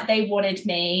there and like they wanted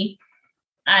me.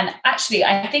 And actually,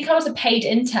 I think I was a paid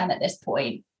intern at this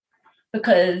point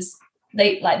because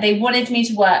they wanted me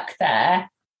to work there.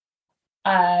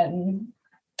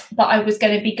 But I was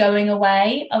going to be going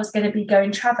away. I was going to be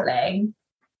going traveling.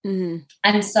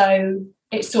 And so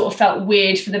it sort of felt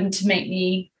weird for them to make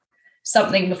me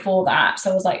something before that.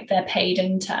 So I was like their paid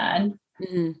intern.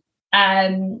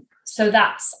 So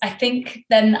that's, I think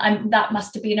then that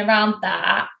must have been around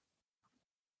that.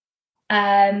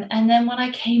 And then when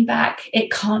I came back,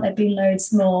 it can't have been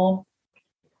loads more.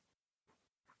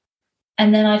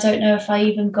 And then I don't know if I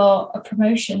even got a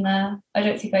promotion there. I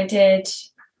don't think I did.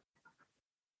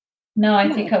 No, I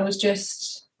think I was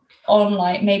just on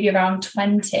like maybe around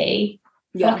 20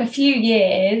 for like a few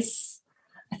years.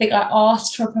 I think I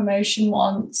asked for a promotion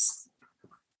once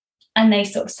and they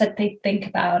sort of said they'd think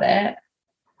about it.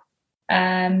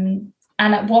 And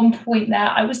at one point there,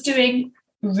 I was doing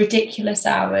ridiculous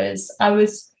hours.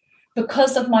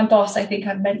 Because of my boss, I think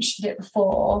I've mentioned it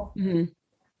before,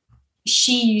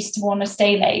 she used to want to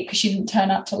stay late because she didn't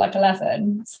turn up till like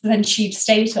 11. So then she'd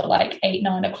stay till like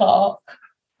 8-9 o'clock.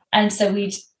 And so I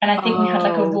think we had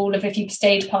like a rule of if you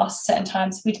stayed past certain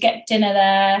times, we'd get dinner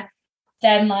there,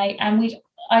 then like, and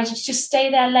I just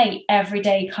stay there late every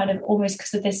day, kind of almost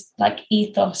because of this like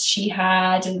ethos she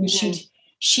had, and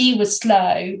she was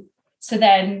slow. So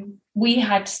then we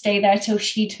had to stay there till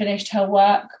she'd finished her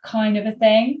work, kind of a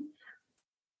thing.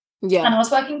 Yeah. And I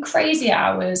was working crazy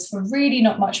hours for really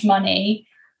not much money.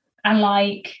 And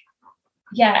like,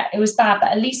 yeah, it was bad,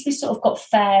 but at least we sort of got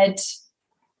fed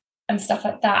and stuff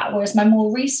like that. Whereas my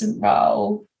more recent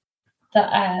role that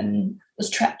was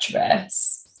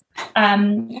treacherous.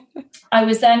 I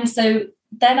was then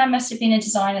I must have been a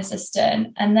design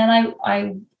assistant, and then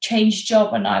I changed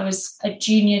job and I was a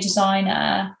junior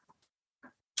designer.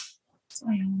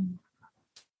 I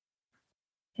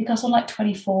think I was on like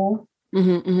 24.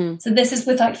 So this is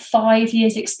with like 5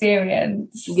 years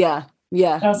experience. Yeah.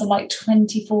 And I was on like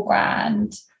 24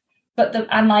 grand.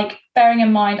 And like, bearing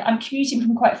in mind, I'm commuting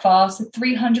from quite far, so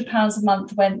 £300 a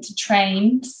month went to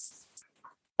trains.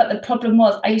 But the problem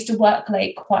was I used to work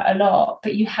late quite a lot,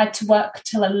 but you had to work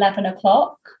till 11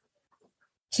 o'clock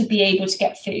to be able to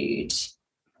get food.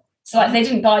 So like, they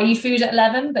didn't buy you food at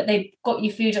 11, but they got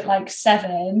you food at like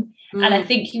 7. And I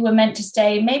think you were meant to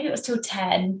stay, maybe it was till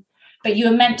 10, but you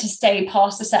were meant to stay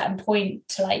past a certain point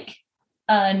to like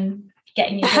earn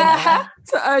getting your dinner.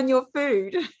 To earn your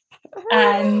food.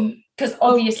 Because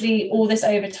obviously all this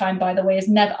overtime, by the way,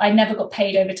 I never got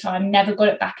paid overtime, never got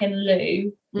it back in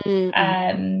lieu.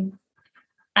 And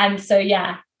so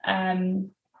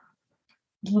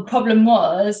the problem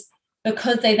was,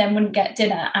 because they then wouldn't get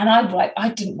dinner, and I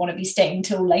didn't want to be staying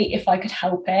till late if I could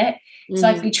help it. So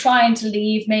I'd be trying to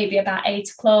leave maybe about 8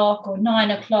 o'clock or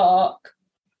 9 o'clock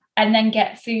and then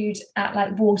get food at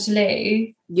like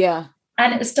Waterloo. Yeah.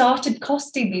 And it started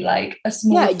costing me like a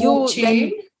small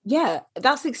fortune. Yeah,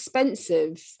 that's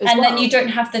expensive. Then you don't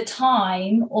have the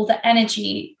time or the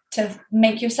energy to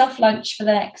make yourself lunch for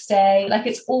the next day. Like,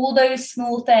 it's all those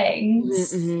small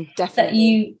things that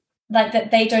you like,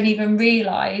 that they don't even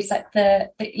realize, like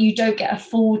that you don't get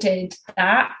afforded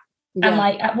that. Yeah. And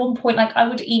like, at one point, like, I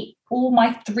would eat all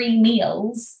my 3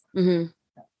 meals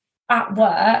at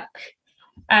work.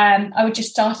 I would just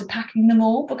started packing them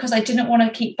all because I didn't want to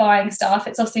keep buying stuff.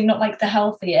 It's obviously not like the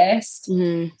healthiest.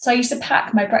 So I used to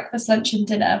pack my breakfast, lunch and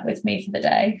dinner with me for the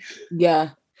day.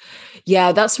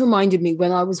 Yeah, that's reminded me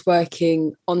when I was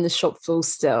working on the shop floor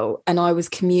still, and I was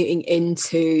commuting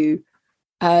into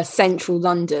central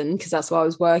London, because that's where I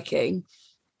was working.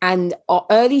 And our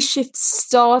early shift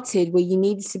started where you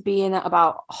needed to be in at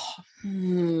about,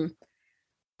 I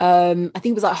think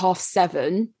it was like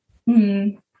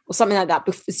 7:30. Or something like that.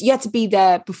 So you had to be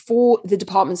there before the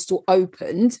department store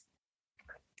opened,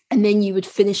 and then you would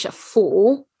finish at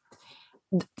 4.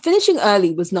 Finishing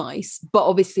early was nice, but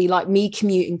obviously, like, me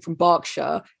commuting from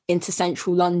Berkshire into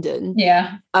central London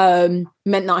meant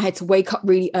that I had to wake up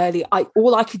really early.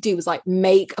 All I could do was like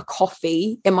make a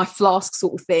coffee in my flask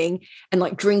sort of thing and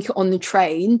like drink it on the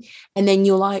train, and then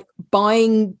you're like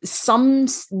buying some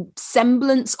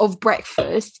semblance of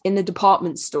breakfast in the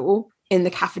department store, in the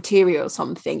cafeteria or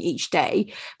something each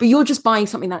day, but you're just buying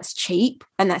something that's cheap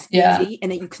and that's easy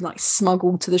and that you can like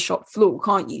smuggle to the shop floor,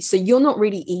 can't you? So you're not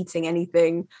really eating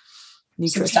anything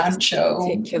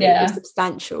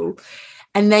substantial.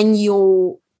 And then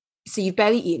you've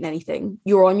barely eaten anything.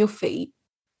 You're on your feet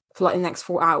for like the next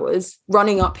 4 hours,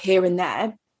 running up here and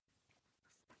there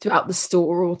throughout the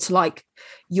store, or to like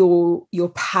your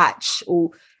patch, or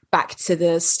back to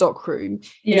the stock room.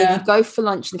 And then you go for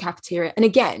lunch in the cafeteria. And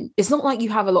again, it's not like you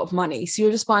have a lot of money. So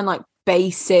you're just buying like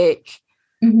basic,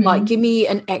 like, give me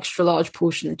an extra large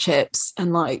portion of chips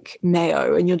and like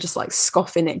mayo, and you're just like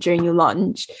scoffing it during your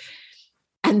lunch.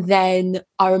 And then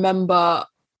I remember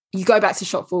you go back to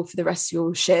shop floor for the rest of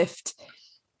your shift.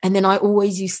 And then I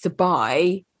always used to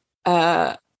buy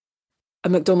a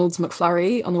McDonald's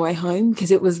McFlurry on the way home, because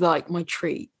it was like my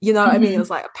treat. You know what I mean? It was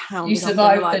like £1. You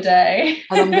survived the day.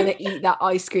 And I'm going to eat that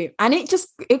ice cream. And it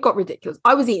got ridiculous.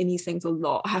 I was eating these things a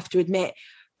lot, I have to admit.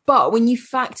 But when you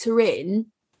factor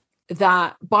in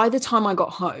that by the time I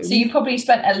got home... So you probably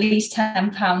spent at least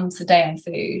 £10 a day on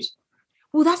food.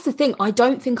 Well, that's the thing. I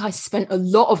don't think I spent a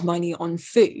lot of money on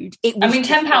food.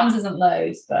 £10 isn't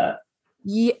loads, but...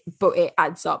 Yeah, but it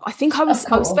adds up. I think I was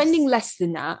spending less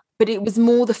than that, but it was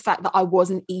more the fact that I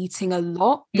wasn't eating a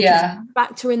lot. Because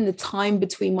factor in the time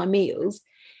between my meals,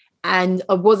 and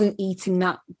I wasn't eating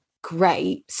that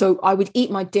great. So I would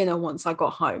eat my dinner once I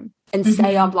got home, and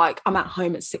say I'm at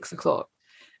home at 6 o'clock,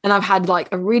 and I've had like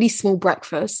a really small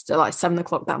breakfast at like 7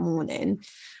 o'clock that morning.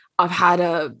 I've had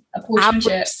a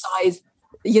average size,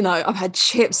 I've had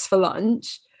chips for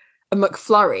lunch, a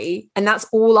McFlurry, and that's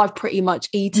all I've pretty much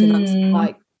eaten until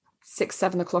like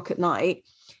 6-7 o'clock at night,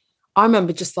 I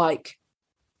remember just like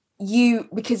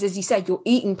because as you said, your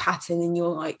eating pattern and you're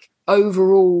like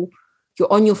overall,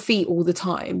 you're on your feet all the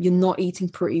time, you're not eating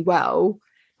pretty well,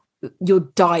 your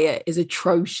diet is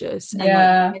atrocious.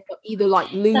 And like either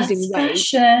like losing weight,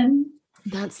 fashion.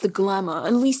 That's the glamour.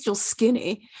 At least you're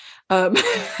skinny. But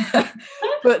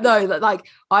no, like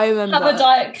I remember, have a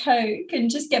Diet Coke and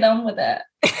just get on with it.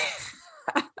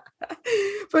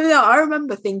 But no, I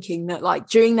remember thinking that like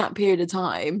during that period of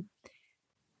time,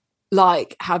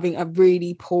 like having a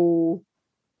really poor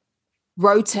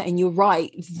rota, and you're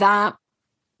right, that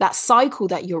cycle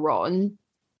that you're on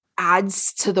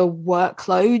adds to the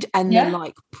workload and then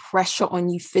like pressure on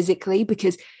you physically,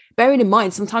 because bearing in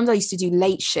mind, sometimes I used to do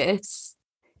late shifts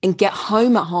and get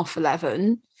home at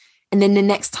 11:30, and then the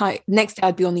next day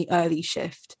I'd be on the early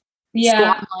shift. So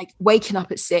I'm like waking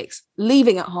up at 6,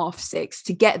 leaving at 6:30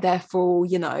 to get there for,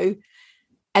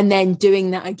 and then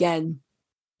doing that again.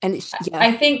 And it's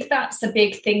I think that's a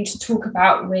big thing to talk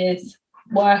about with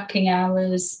working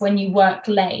hours when you work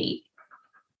late.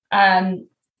 And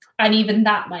even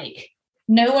that, like,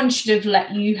 no one should have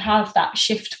let you have that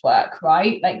shift work,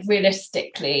 right? Like,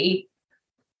 realistically.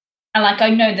 And like, I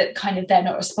know that kind of they're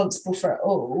not responsible for it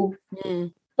all,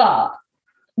 but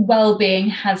well-being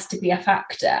has to be a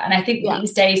factor. And I think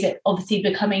these days it's obviously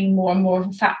becoming more and more of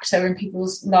a factor in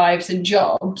people's lives and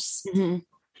jobs.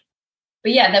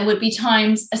 But yeah, there would be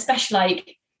times, especially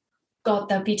like, God,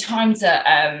 there'd be times at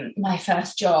my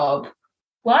first job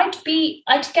where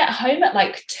I'd get home at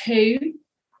like 2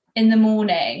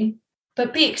 a.m,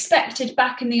 but be expected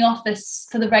back in the office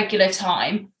for the regular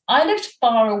time. I lived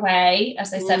far away,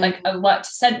 as I said, like I worked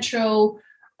central.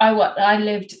 I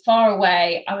lived far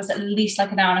away. I was at least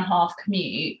like an hour and a half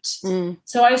commute.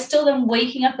 So I was still then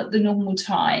waking up at the normal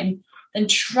time, then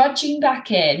trudging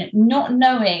back in, not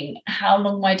knowing how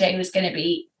long my day was going to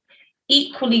be.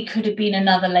 Equally could have been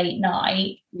another late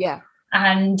night.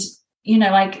 And,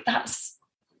 like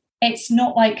it's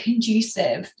not like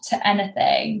conducive to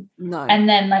anything. No. And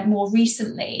then like more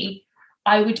recently,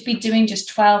 I would be doing just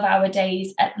 12-hour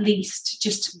days at least,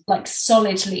 just like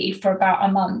solidly for about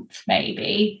a month,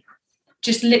 maybe.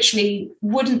 Just literally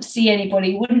wouldn't see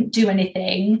anybody, wouldn't do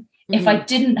anything. If I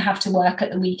didn't have to work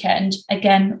at the weekend,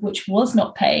 again, which was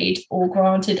not paid or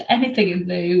granted anything in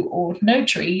lieu or no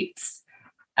treats,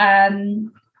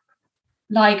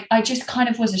 like I just kind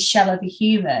of was a shell of a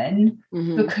human,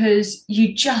 because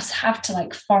you just have to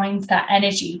like find that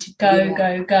energy to go.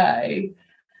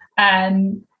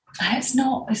 It's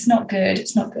not good.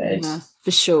 It's not good. Yeah,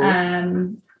 for sure.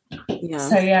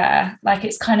 So yeah, like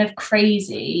it's kind of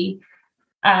crazy.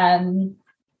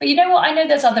 But you know what? I know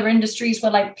there's other industries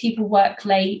where like people work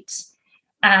late,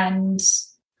 and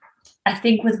I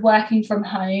think with working from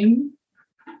home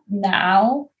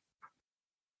now,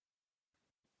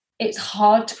 it's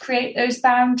hard to create those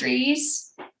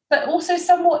boundaries, but also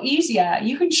somewhat easier.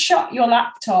 You can shut your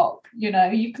laptop,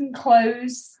 you can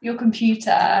close your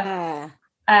computer.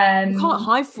 You can't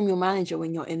hide from your manager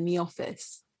when you're in the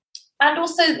office. And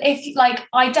also, if like,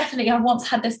 I once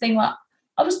had this thing where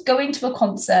I was going to a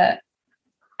concert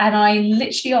and I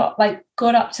literally like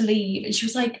got up to leave, and she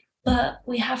was like, but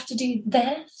we have to do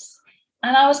this.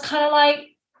 And I was kind of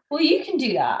like, well, you can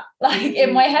do that. Like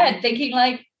in my head, thinking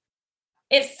like,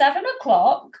 it's 7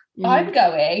 o'clock. I'm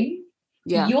going.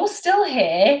 You're still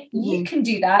here. You can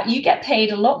do that. You get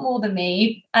paid a lot more than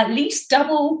me, at least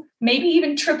double, maybe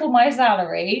even triple my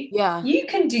salary. You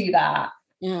can do that.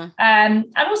 And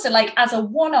also, like, as a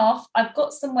one-off, I've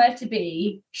got somewhere to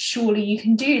be. Surely you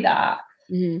can do that.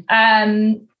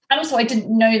 And also, I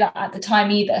didn't know that at the time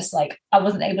either. So, like, I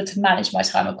wasn't able to manage my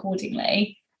time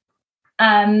accordingly.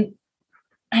 And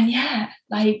yeah,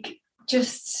 like,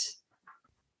 just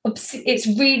it's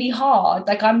really hard.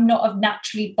 Like, I'm not a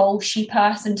naturally bolshy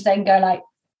person to then go like,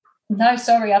 no,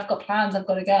 sorry, I've got plans, I've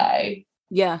got to go.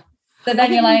 So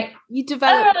then you're like, you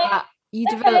develop that. You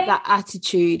develop that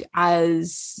attitude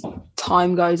as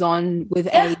time goes on with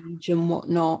age and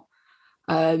whatnot.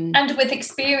 And with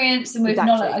experience and with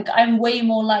knowledge. Like, I'm way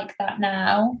more like that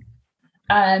now.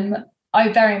 I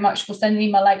very much will send an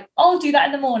email like, I'll do that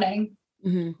in the morning.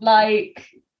 Like,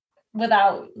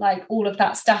 without like all of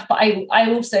that stuff. But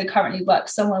I also currently work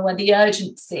somewhere where the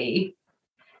urgency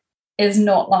is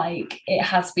not like it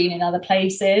has been in other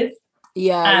places.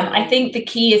 I think the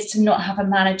key is to not have a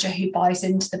manager who buys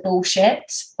into the bullshit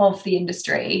of the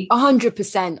industry.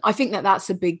 100%. I think that's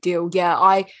a big deal.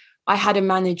 I had a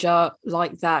manager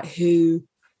like that who,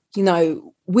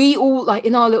 we all, like,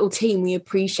 in our little team, we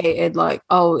appreciated, like,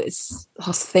 oh,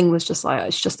 our thing was just like,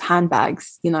 it's just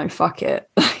handbags, you know, fuck it.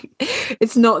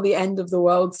 It's not the end of the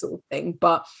world sort of thing.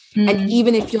 But and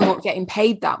even if you're not getting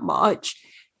paid that much,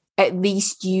 at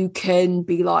least you can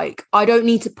be like, I don't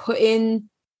need to put in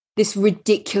this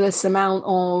ridiculous amount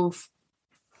of,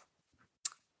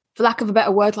 for lack of a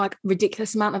better word, like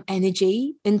ridiculous amount of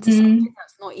energy into something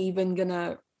that's not even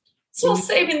gonna. It's not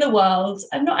saving the world,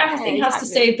 and not everything has to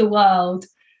save the world.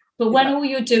 But when all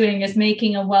you're doing is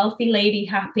making a wealthy lady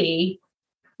happy,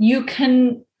 you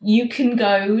can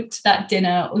go to that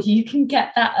dinner, or you can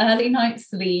get that early night's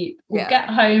sleep, or get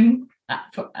home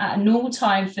at a normal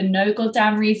time for no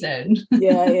goddamn reason.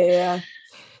 Yeah.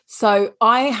 So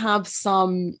I have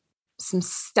some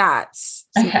stats,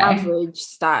 some average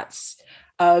stats.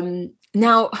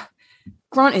 Now,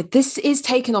 granted, this is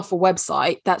taken off a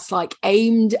website that's like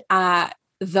aimed at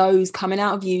those coming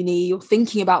out of uni or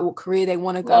thinking about what career they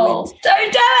want to go into.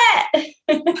 Don't do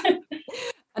it.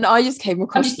 And I just came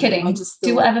across. I'm just kidding. I just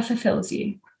do whatever fulfills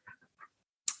you.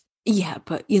 Yeah,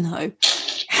 but you know,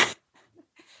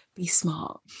 be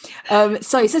smart.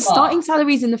 So it says starting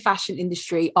salaries in the fashion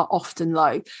industry are often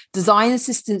low. Design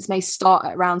assistants may start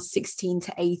at around 16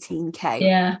 to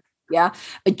 18k. Yeah.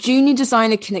 A junior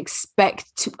designer can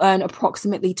expect to earn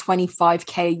approximately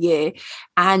 25k a year.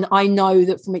 And I know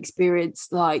that from experience,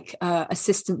 like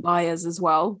assistant buyers as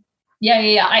well.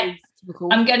 Yeah.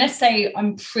 I'm going to say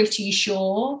I'm pretty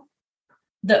sure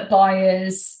that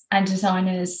buyers and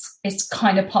designers is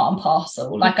kind of part and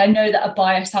parcel. Like, I know that a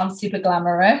buyer sounds super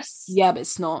glamorous. Yeah, but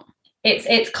it's not.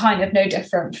 It's kind of no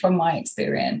different from my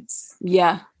experience.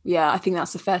 Yeah, I think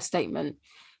that's a fair statement.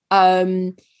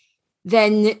 Then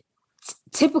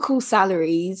typical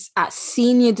salaries at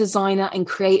senior designer and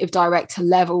creative director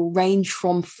level range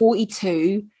from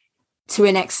 42 to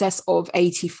in excess of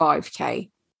 85k.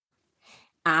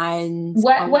 And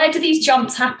where do these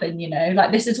jumps happen? You know,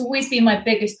 like, this has always been my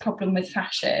biggest problem with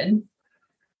fashion.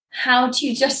 How do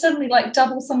you just suddenly like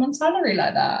double someone's salary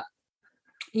like that?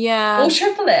 Yeah, or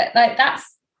triple it? Like, that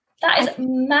is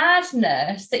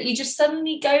madness, that you just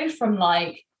suddenly go from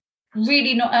like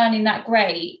really not earning that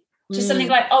great to something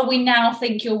like, oh, we now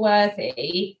think you're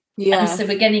worthy, and so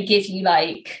we're going to give you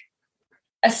like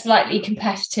a slightly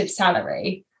competitive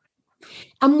salary.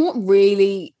 And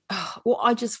what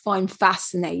I just find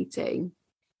fascinating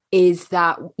is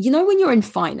that, you know, when you're in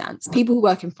finance, people who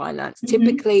work in finance,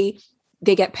 typically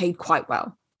they get paid quite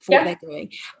well for what they're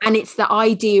doing. And it's the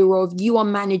idea of you are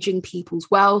managing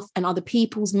people's wealth and other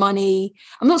people's money.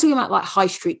 I'm not talking about like high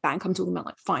street bank. I'm talking about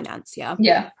like finance.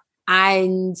 Yeah.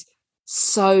 And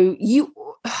so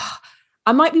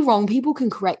I might be wrong. People can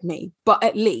correct me, but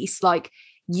at least like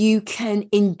you can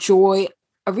enjoy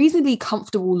a reasonably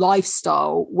comfortable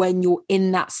lifestyle when you're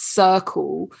in that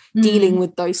circle dealing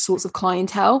with those sorts of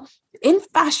clientele. In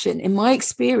fashion, in my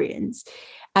experience,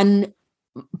 and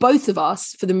both of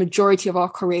us, for the majority of our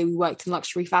career, we worked in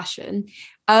luxury fashion.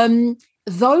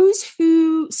 Those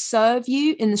who serve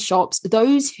you in the shops,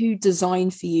 those who design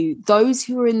for you, those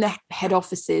who are in the head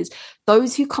offices,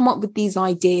 those who come up with these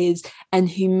ideas and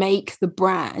who make the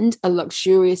brand a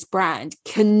luxurious brand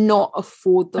cannot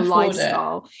afford the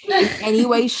lifestyle in any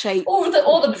way, shape, or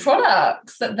the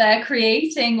products that they're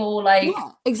creating, or like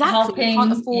exactly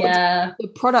can't afford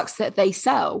the products that they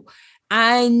sell.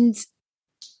 And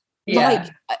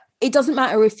like, it doesn't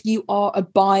matter if you are a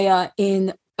buyer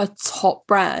in a top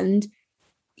brand,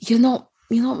 you're not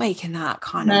making that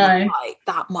kind of like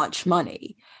that much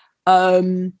money.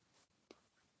 That's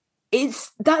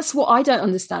what I don't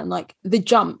understand, like the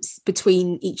jumps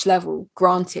between each level,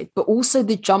 granted, but also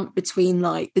the jump between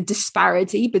like the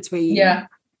disparity between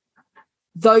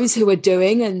those who are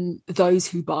doing and those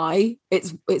who buy.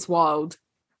 It's wild.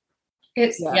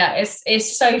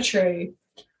 It's so true.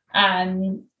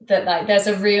 And that like there's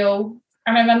a real,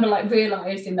 I remember like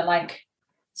realizing that like,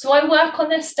 so I work on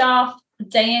this stuff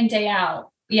day in, day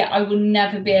out. Yeah, I will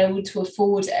never be able to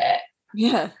afford it.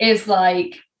 Yeah. Is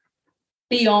like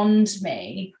beyond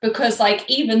me, because like,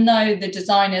 even though the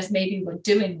designers maybe were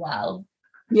doing well,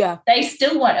 they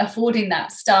still weren't affording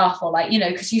that stuff, or like, you know,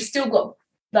 because you still got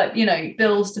like, you know,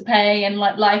 bills to pay, and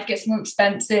like life gets more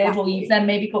expensive, or you've then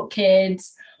maybe got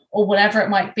kids or whatever it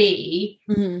might be.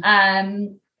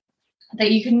 That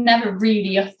you can never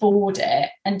really afford it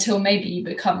until maybe you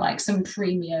become like some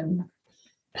premium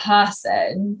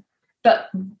person. But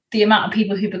the amount of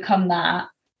people who become that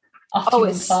are few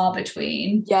and far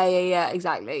between. Yeah,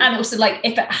 exactly. And also like,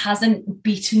 if it hasn't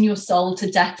beaten your soul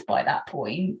to death by that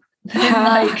point, then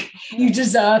like you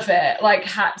deserve it. Like,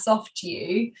 hats off to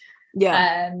you.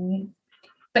 Yeah.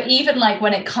 But even like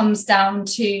when it comes down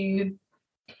to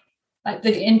like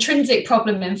the intrinsic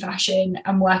problem in fashion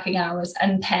and working hours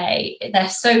and pay, they're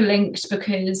so linked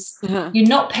because you're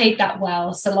not paid that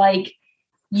well. So like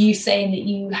you saying that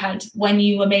you had, when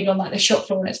you were maybe on like the shop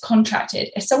floor and it's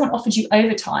contracted, if someone offered you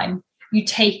overtime, you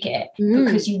take it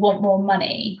because you want more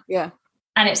money. Yeah.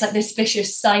 And it's like this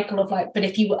vicious cycle of like, but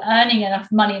if you were earning enough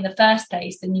money in the first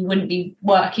place, then you wouldn't be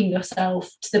working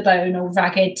yourself to the bone or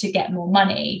ragged to get more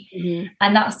money.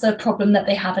 And that's the problem that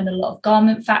they have in a lot of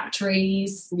garment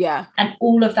factories. Yeah. And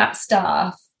all of that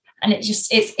stuff. And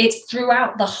it's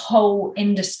throughout the whole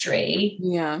industry.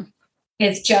 Yeah.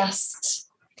 It's just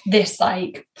this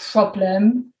like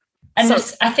problem. And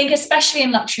so, I think especially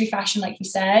in luxury fashion, like you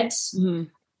said,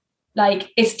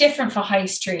 like it's different for high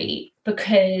street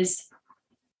because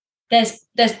there's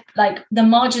like the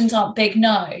margins aren't big,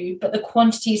 no, but the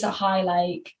quantities are high,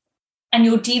 like, and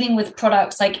you're dealing with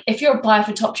products like if you're a buyer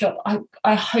for Topshop,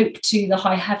 I hope to the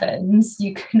high heavens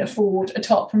you can afford a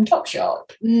top from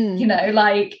Topshop. You know,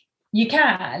 like you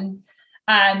can.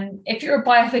 And if you're a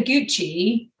buyer for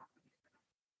Gucci,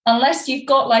 unless you've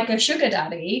got like a sugar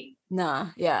daddy,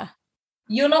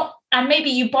 you're not. And maybe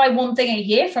you buy one thing a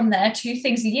year from there, 2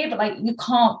 things a year, but like you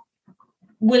can't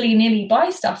willy-nilly buy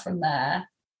stuff from there.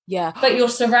 Yeah. But you're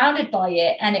surrounded by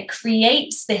it, and it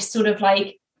creates this sort of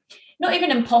like, not even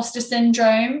imposter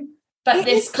syndrome, but it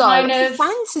this kind of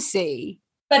fantasy.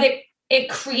 But it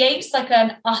creates like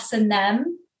an us and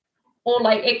them, or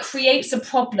like it creates a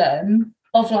problem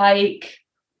of like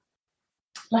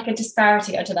a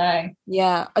disparity. I don't know.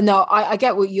 Yeah, no, I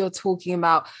get what you're talking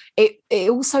about. It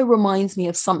also reminds me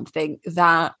of something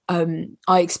that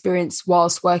I experienced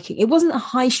whilst working. It wasn't a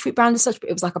high street brand as such, but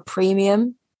it was like a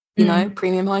premium, you know,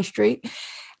 premium high street.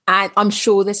 And I'm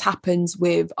sure this happens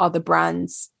with other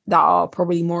brands that are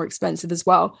probably more expensive as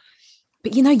well.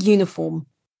 But you know, uniform.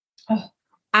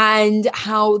 And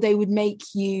how they would make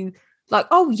you like,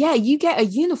 oh yeah, you get a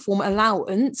uniform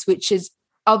allowance, which is,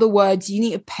 other words, you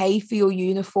need to pay for your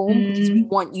uniform because we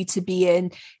want you to be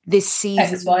in this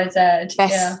season's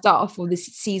best stuff or this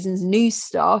season's new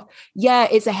stuff. Yeah,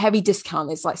 it's a heavy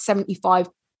discount. It's like 75%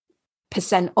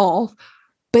 off.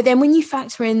 But then when you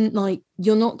factor in, like,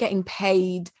 you're not getting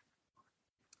paid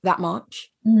that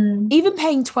much, even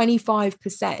paying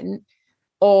 25%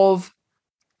 of,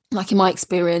 like in my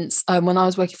experience, when I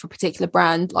was working for a particular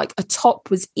brand, like a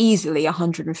top was easily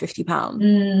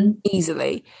 £150,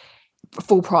 easily,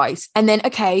 full price. And then,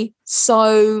 okay,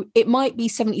 so it might be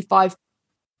 75%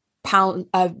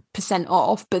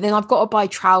 off, but then I've got to buy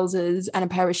trousers and a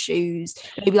pair of shoes.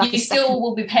 Maybe like you still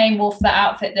will be paying more for that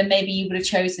outfit than maybe you would have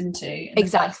chosen to.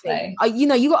 Exactly. You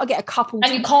know, you got to get a couple,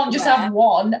 and you can't just have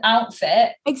one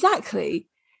outfit. Exactly.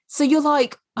 So you're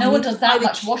like, no one does that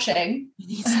much washing.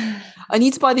 I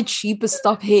need to buy the cheapest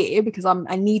stuff here because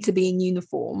I need to be in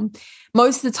uniform.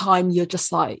 Most of the time, you're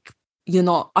just like,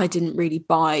 I didn't really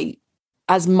buy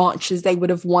as much as they would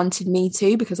have wanted me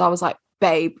to, because I was like,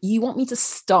 babe, you want me to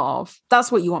starve? That's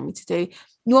what you want me to do.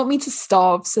 You want me to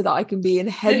starve so that I can be in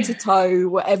head to toe,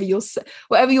 whatever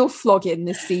you're flogging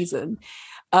this season.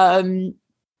 That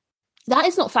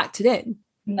is not factored in.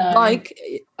 No, like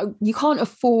you can't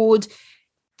afford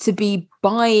to be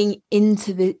buying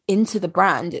into the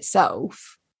brand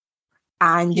itself,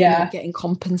 and you're not getting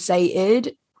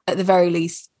compensated. At the very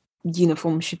least,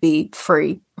 uniform should be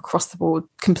free across the board,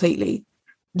 completely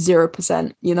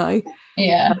 0%, you know.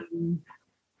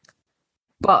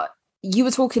 But you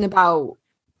were talking about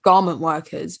garment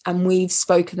workers, and we've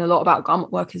spoken a lot about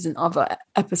garment workers in other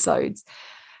episodes,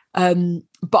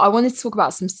 but I wanted to talk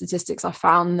about some statistics I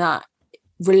found that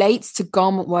relates to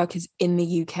garment workers in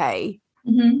the UK.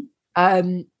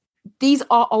 These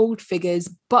are old figures,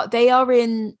 but they are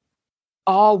in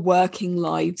our working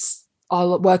lives,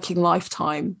 our working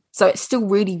lifetime, so it's still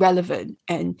really relevant,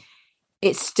 and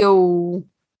it still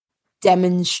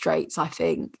demonstrates, I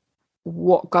think,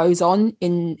 what goes on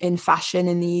in fashion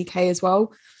in the UK as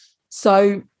well.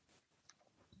 So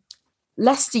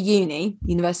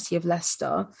University of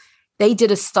Leicester, they did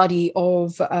a study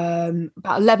of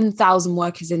about 11,000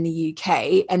 workers in the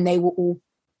UK, and they were all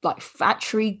like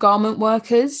factory garment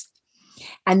workers,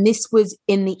 and this was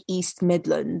in the East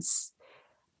Midlands.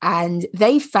 And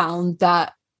they found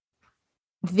that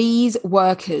these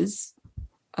workers,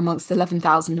 amongst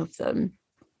 11,000 of them,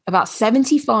 about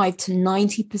 75 to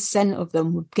 90% of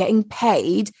them were getting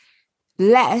paid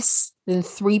less than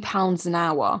 £3 an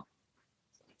hour.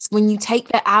 So when you take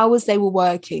the hours they were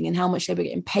working and how much they were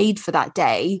getting paid for that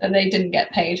day, and they didn't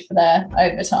get paid for their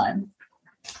overtime,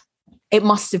 it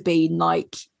must have been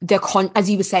like as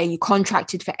you were saying, you're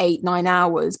contracted for 8-9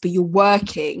 hours, but you're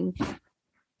working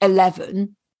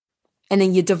 11, and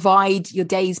then you divide your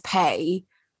day's pay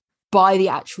by the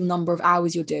actual number of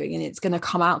hours you're doing, and it's going to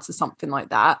come out to something like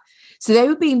that. So they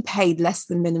were being paid less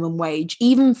than minimum wage,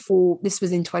 even for, this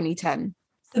was in 2010.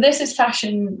 So this is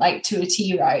fashion like to a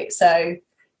T, right? So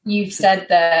you've said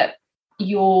that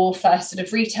your first sort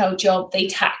of retail job, they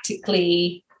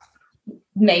tactically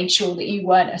made sure that you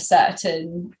weren't a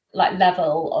certain like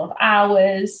level of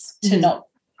hours to not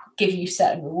give you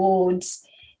certain rewards.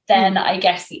 Then I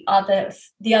guess the other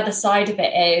side of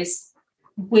it is,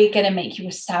 we're going to make you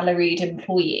a salaried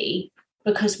employee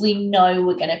because we know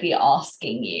we're going to be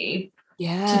asking you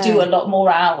to do a lot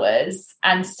more hours,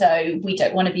 and so we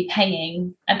don't want to be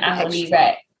paying an hourly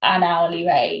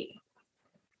rate.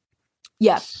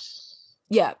 Yeah,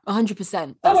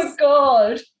 100%. Oh my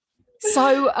god.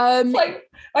 So like,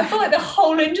 I feel like the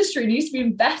whole industry needs to be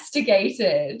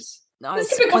investigated. No,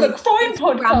 this could become a crime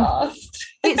podcast.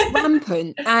 It's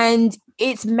rampant, and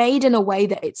it's made in a way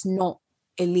that it's not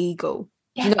illegal.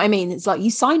 You know what I mean? It's like you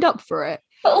signed up for it.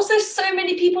 But also so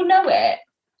many people know it.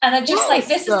 And they're just like,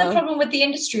 this is the problem with the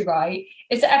industry, right?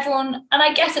 Is that everyone, and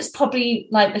I guess it's probably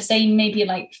like the same, maybe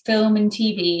like film and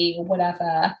TV or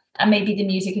whatever, and maybe the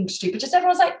music industry, but just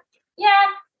everyone's like, yeah,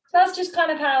 that's just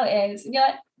kind of how it is. And you're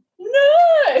like,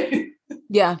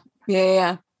 no.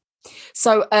 Yeah.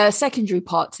 So a secondary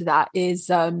part to that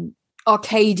is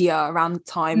Arcadia. Around the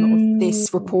time of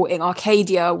this reporting,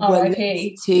 Arcadia were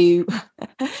linked to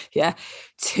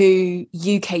to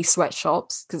UK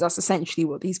sweatshops, because that's essentially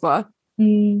what these were.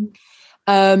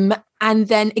 And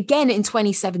then again in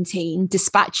 2017,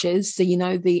 Dispatches, so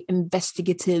the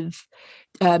investigative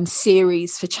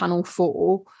series for Channel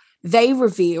 4, they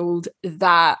revealed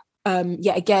that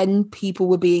again, people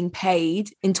were being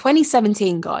paid in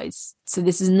 2017, guys, so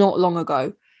this is not long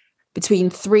ago, between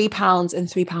 £3 and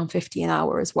 £3.50 an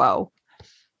hour as well.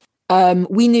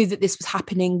 We knew that this was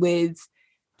happening with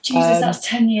Jesus, that's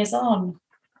 10 years on.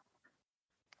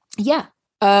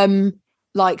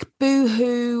 Like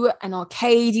Boohoo and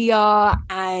Arcadia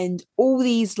and all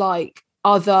these like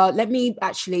other, let me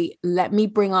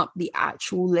bring up the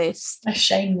actual list. A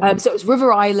shame. So it was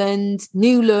River Island,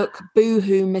 New Look,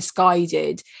 Boohoo,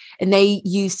 Misguided, and they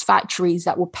used factories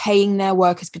that were paying their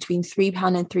workers between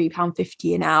 £3 and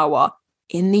 £3.50 an hour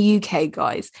in the UK,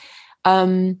 guys.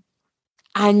 And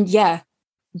yeah,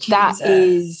 Jesus. That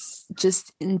is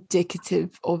just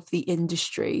indicative of the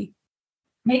industry.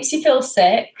 Makes you feel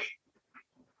sick.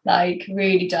 Like,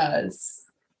 really does.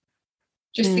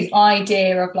 Just the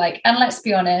idea of like, and let's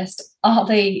be honest, are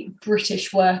they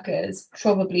British workers?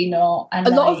 Probably not. And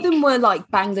a lot of them were like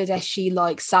Bangladeshi,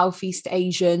 like Southeast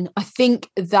Asian. I think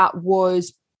that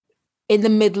was in the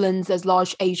Midlands, there's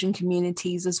large Asian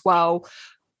communities as well.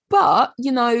 But,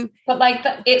 But like,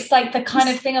 it's like the kind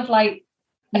of thing of like,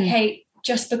 okay,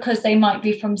 just because they might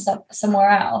be from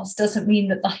somewhere else doesn't mean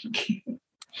that like...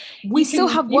 We still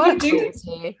have work laws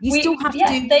here. You still have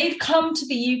to. They've come to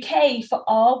the UK for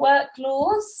our work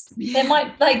laws. They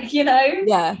might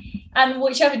and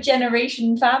whichever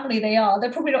generation family they are,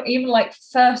 they're probably not even like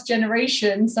first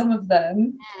generation, some of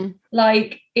them.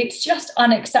 Like, it's just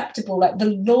unacceptable. Like, the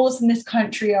laws in this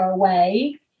country are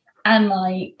away, and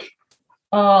like,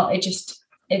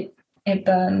 it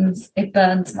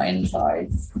burns my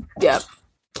insides. Yeah.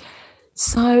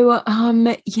 So,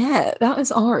 that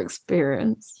was our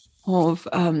experience of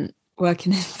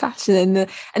working in fashion,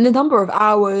 and the number of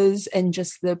hours and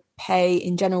just the pay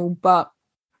in general. But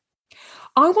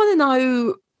I want to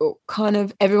know kind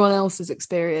of everyone else's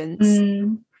experience.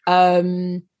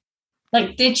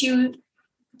 Like, did you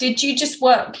just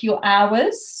work your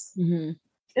hours?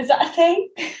 Is that a thing?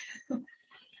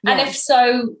 And if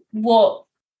so, what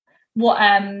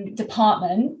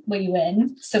department were you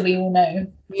in, so we all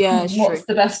know what's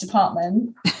the best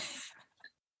department?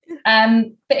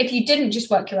 But if you didn't just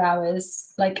work your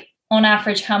hours, like on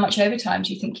average, how much overtime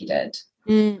do you think you did?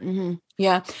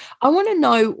 I want to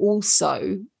know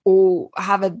also, or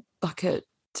have a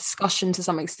discussion to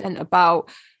some extent about,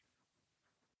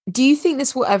 do you think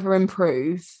this will ever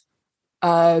improve?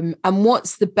 And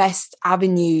what's the best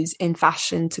avenues in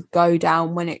fashion to go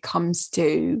down when it comes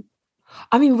to,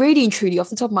 I mean, really and truly, off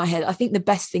the top of my head, I think the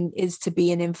best thing is to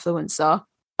be an influencer.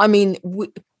 I mean,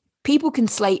 people can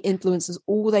slate influencers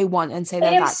all they want and say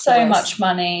they have so much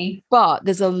money, but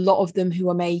there's a lot of them who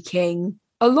are making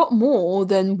a lot more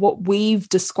than what we've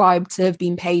described to have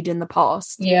been paid in the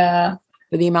past. Yeah,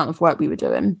 for the amount of work we were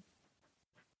doing.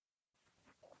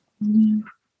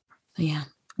 Yeah.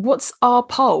 What's our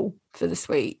poll for this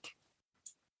week?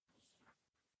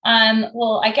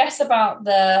 Well, I guess about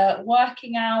the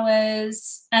working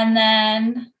hours, and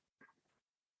then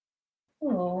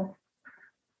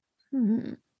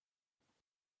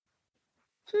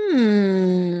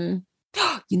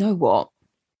you know what?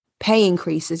 Pay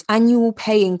increases, annual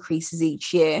pay increases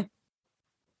each year.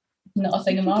 Not a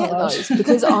thing in my world. Those,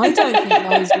 because I don't think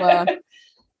those were.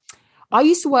 I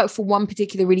used to work for one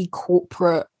particular really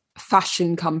corporate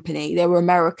fashion company. They were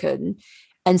American.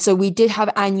 And so we did have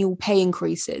annual pay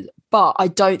increases, but I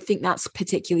don't think that's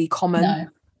particularly common. No.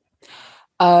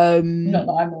 Not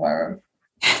that I'm aware of.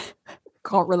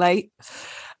 Can't relate.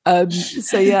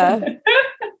 So yeah.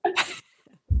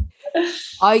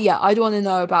 I'd want to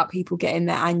know about people getting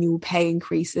their annual pay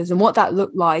increases and what that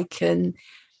looked like. And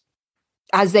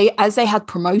as they had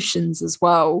promotions as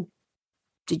well,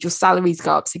 did your salaries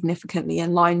go up significantly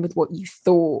in line with what you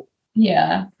thought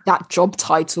that job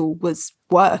title was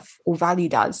worth or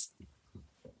valued as?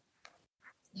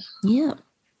 Yeah.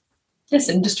 This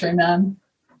industry, man.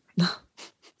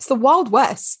 It's the Wild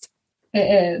West.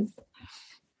 It is.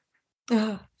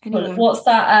 Anyway. What's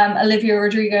that Olivia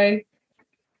Rodrigo?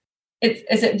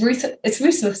 It's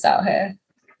ruthless out here.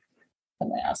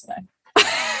 Something else, I know.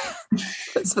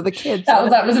 It's for the kids.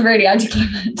 That was really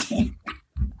anticlimactic.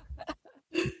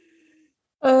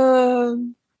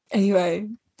 Anyway,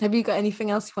 have you got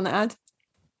anything else you want to add?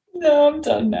 No, I'm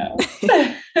done now.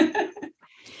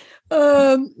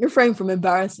 Refrain from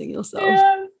embarrassing yourself.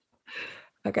 Yeah.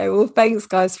 Okay, well, thanks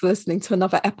guys for listening to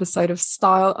another episode of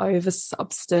Style Over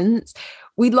Substance.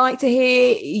 We'd like to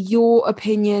hear your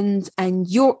opinions and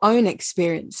your own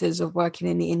experiences of working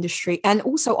in the industry. And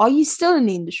also, are you still in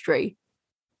the industry?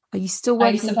 Are you still working?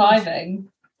 Are you surviving?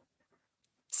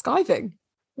 Skiving?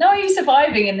 No, are you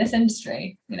surviving in this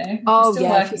industry? You know? Oh,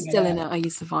 yeah, if you're still in it, are you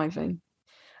surviving?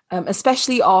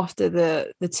 Especially after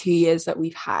the 2 years that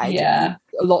we've had. Yeah.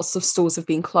 Lots of stores have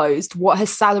been closed. What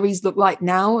has salaries look like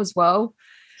now as well?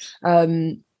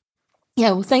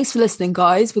 Well, thanks for listening,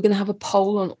 guys. We're going to have a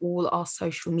poll on all our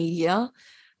social media.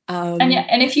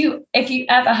 And if you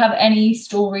ever have any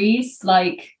stories,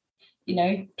 like, you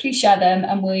know, please share them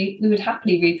and we would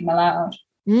happily read them aloud.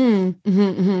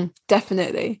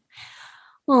 Definitely.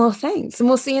 Well, thanks. And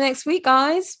we'll see you next week,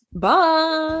 guys.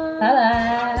 Bye.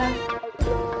 Bye.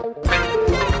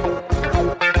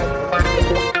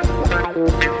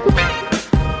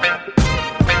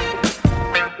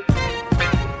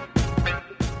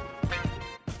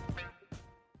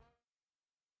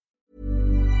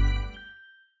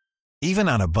 Even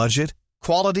on a budget,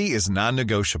 quality is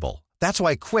non-negotiable. That's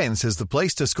why Quince is the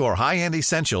place to score high-end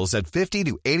essentials at 50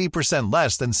 to 80%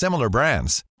 less than similar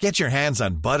brands. Get your hands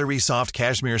on buttery soft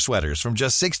cashmere sweaters from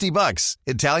just $60,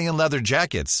 Italian leather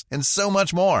jackets, and so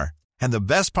much more. And the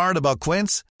best part about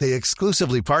Quince, they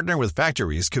exclusively partner with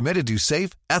factories committed to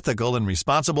safe, ethical, and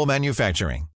responsible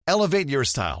manufacturing. Elevate your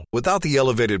style without the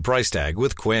elevated price tag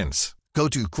with Quince. Go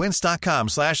to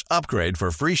quince.com/upgrade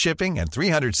for free shipping and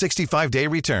 365-day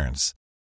returns.